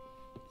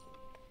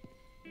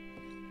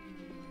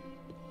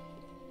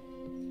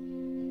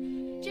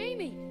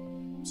 Jamie!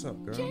 What's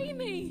up, girl?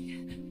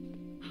 Jamie!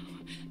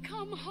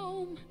 Come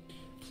home,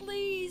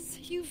 please.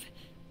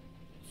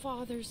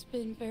 Father's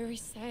been very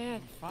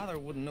sad. Father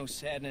wouldn't know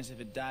sadness if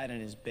it died in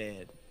his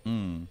bed.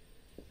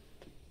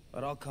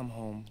 But I'll come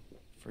home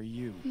for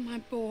you. My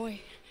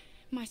boy,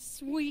 my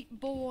sweet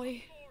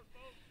boy.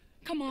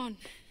 Come on.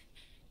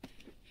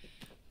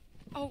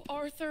 Oh,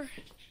 Arthur.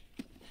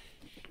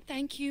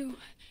 Thank you.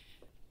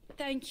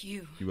 Thank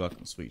you. You're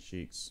welcome, sweet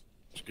cheeks.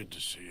 It's good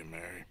to see you,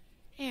 Mary.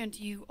 And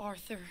you,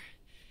 Arthur.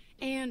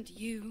 And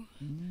you.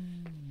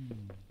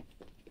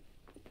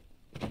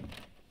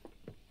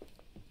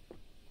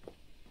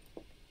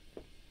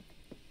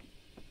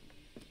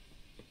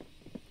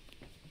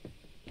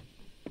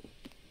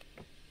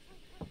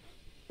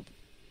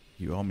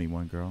 You owe me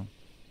one, girl.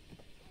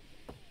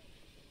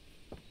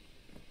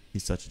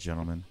 He's such a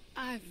gentleman.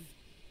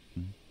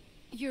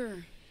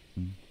 You're...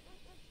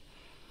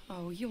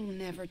 Oh, you'll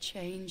never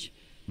change.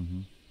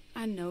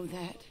 I know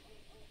that.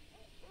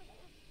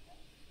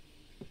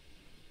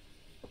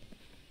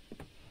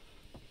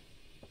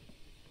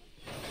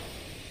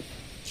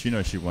 She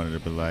knows she wanted to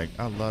be like,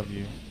 I love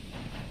you.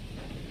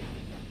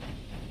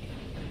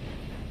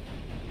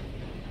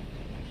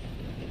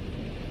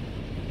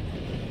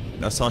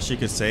 That's all she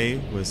could say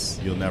was,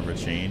 you'll never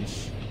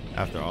change.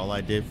 After all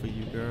I did for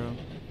you, girl.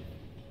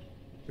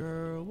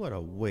 Girl, what a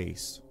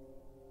waste.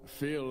 I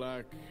feel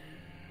like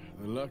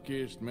the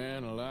luckiest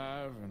man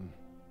alive, and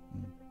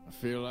I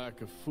feel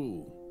like a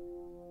fool.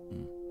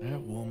 That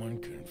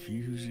woman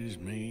confuses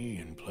me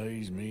and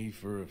plays me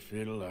for a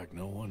fiddle like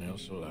no one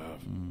else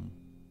alive.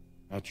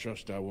 I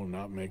trust I will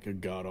not make a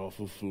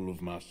god-awful fool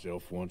of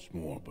myself once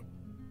more, but...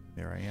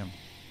 There I am.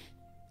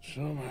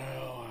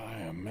 Somehow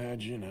I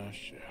imagine I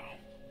shall.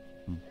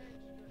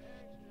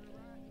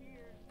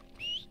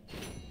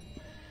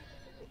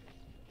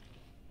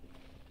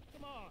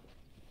 Come on.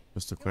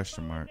 What's the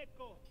question mark?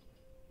 Nickel.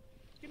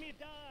 Give me a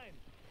dime.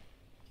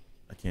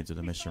 I can't do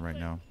the mission right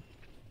now.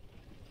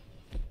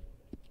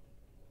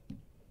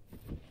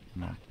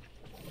 Come on.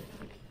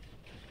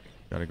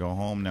 Gotta go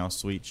home now,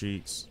 sweet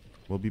cheeks.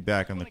 We'll be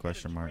back on the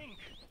question mark.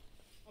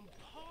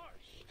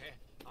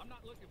 I'm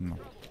not looking No.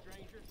 for trouble,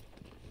 stranger.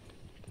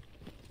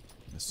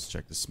 Let's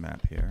check this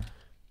map here.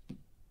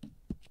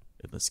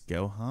 Let's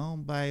go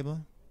home, baby.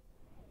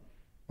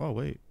 Oh,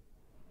 wait.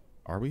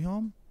 Are we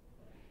home?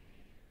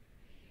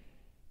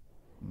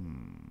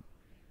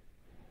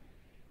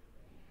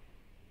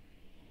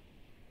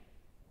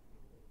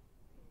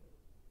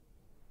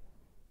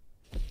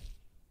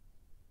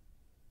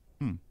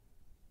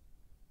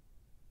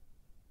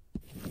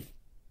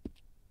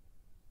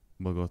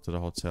 We'll go to the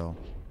hotel.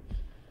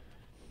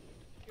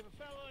 Give a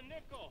fellow a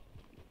nickel.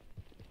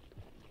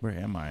 Where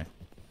am I?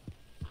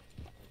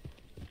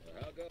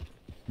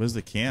 Where's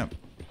the camp?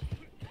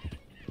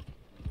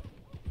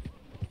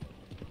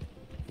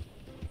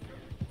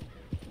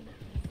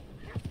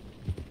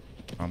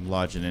 I'm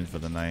lodging in for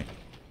the night.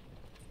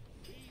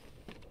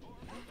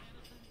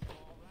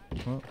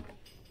 Well,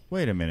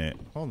 wait a minute.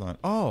 Hold on.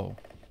 Oh.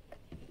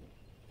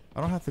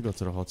 I don't have to go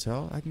to the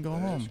hotel. I can go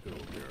home.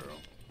 Let's go, girl.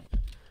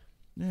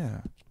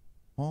 Yeah.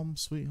 Home,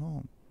 sweet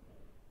home.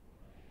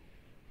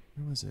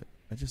 Where was it?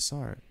 I just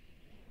saw it.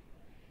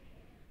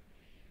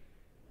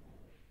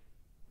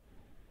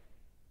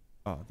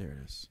 Oh, there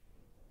it is.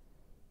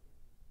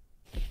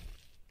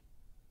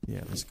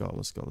 Yeah, let's go.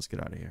 Let's go. Let's get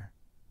out of here.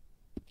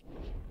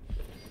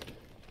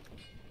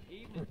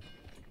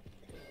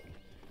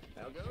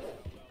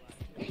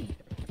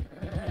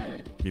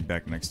 Be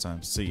back next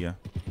time. See ya.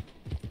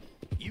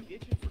 You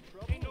itching for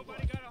trouble? Ain't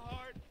nobody got a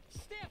heart.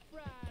 Step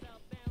right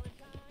up,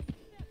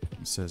 Valentine.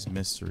 It says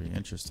mystery.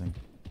 Interesting.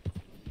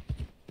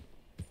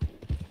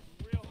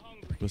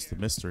 What's the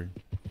mystery?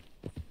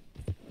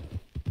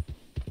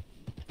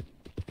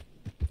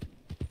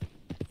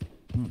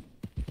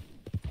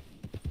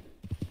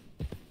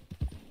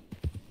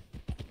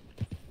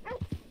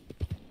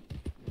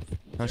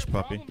 Hush,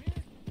 puppy.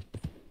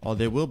 Oh,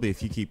 there will be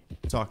if you keep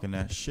talking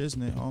that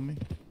shiznit, homie.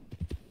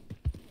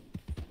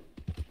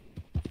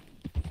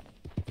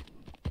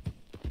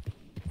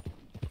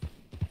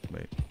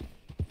 Wait.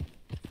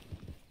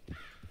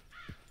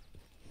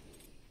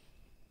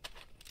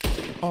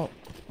 Oh.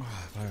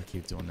 Why do I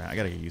keep doing that? I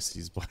gotta get used to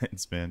these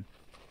buttons, man.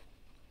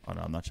 Oh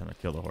no, I'm not trying to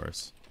kill the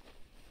horse.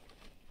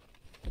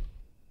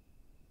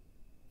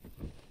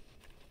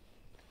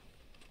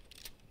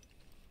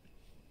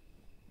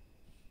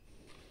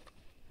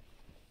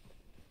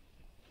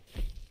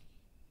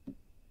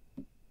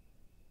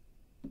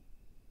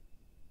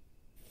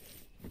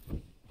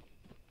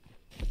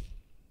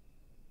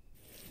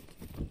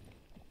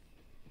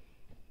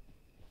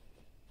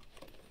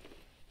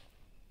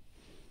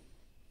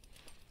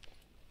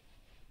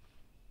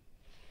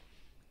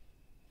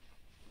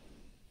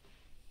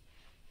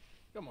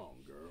 Come on,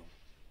 girl.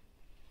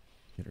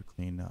 Get her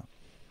cleaned up.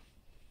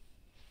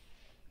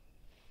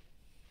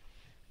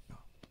 Go.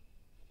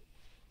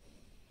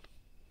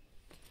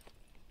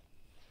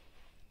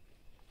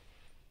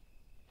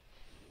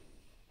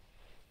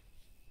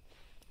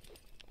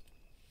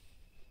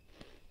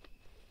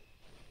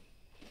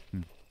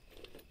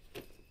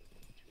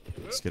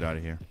 Let's get out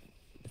of here.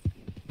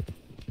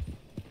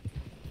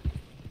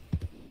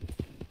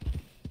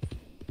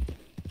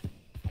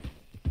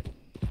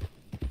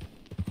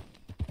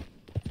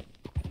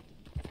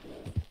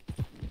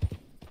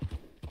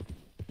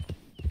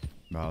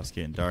 Wow, it's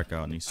getting dark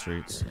out in these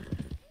streets.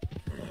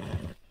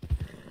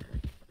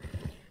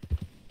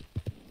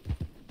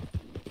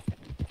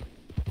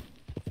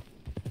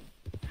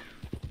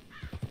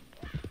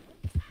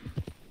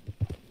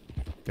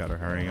 Gotta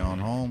hurry on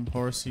home,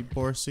 horsey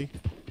borsey.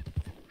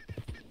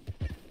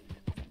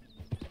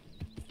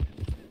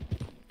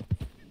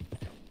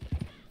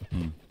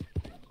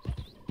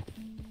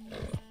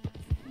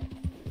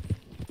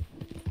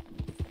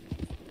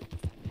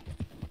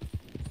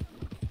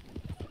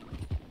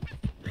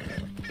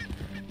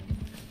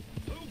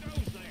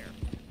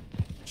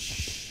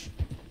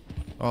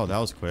 Oh, that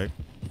was quick.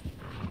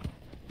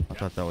 I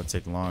thought that would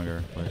take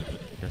longer, but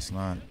guess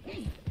not.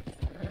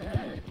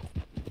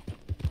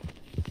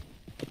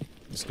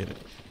 Let's get it.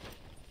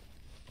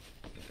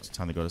 It's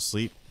time to go to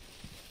sleep.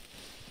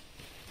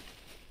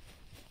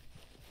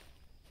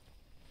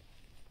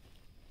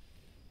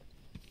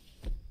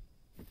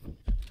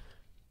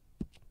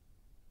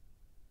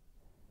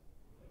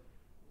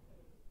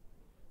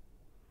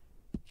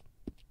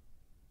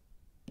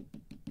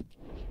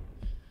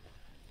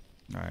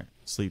 All right,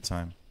 sleep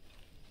time.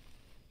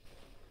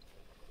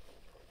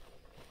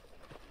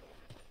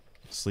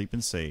 Sleep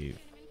and save.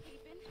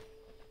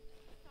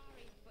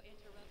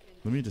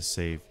 Let me just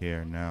save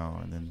here now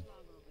and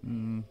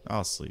then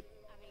I'll sleep.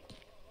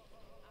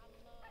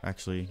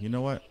 Actually, you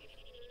know what?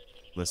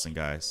 Listen,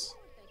 guys.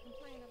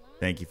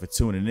 Thank you for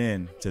tuning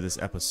in to this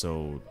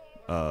episode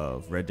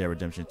of Red Dead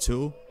Redemption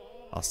 2.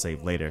 I'll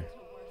save later.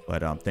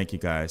 But thank you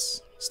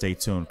guys. Stay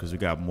tuned because we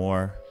got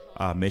more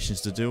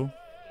missions to do.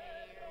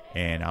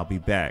 And I'll be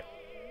back.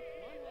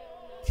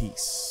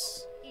 Peace.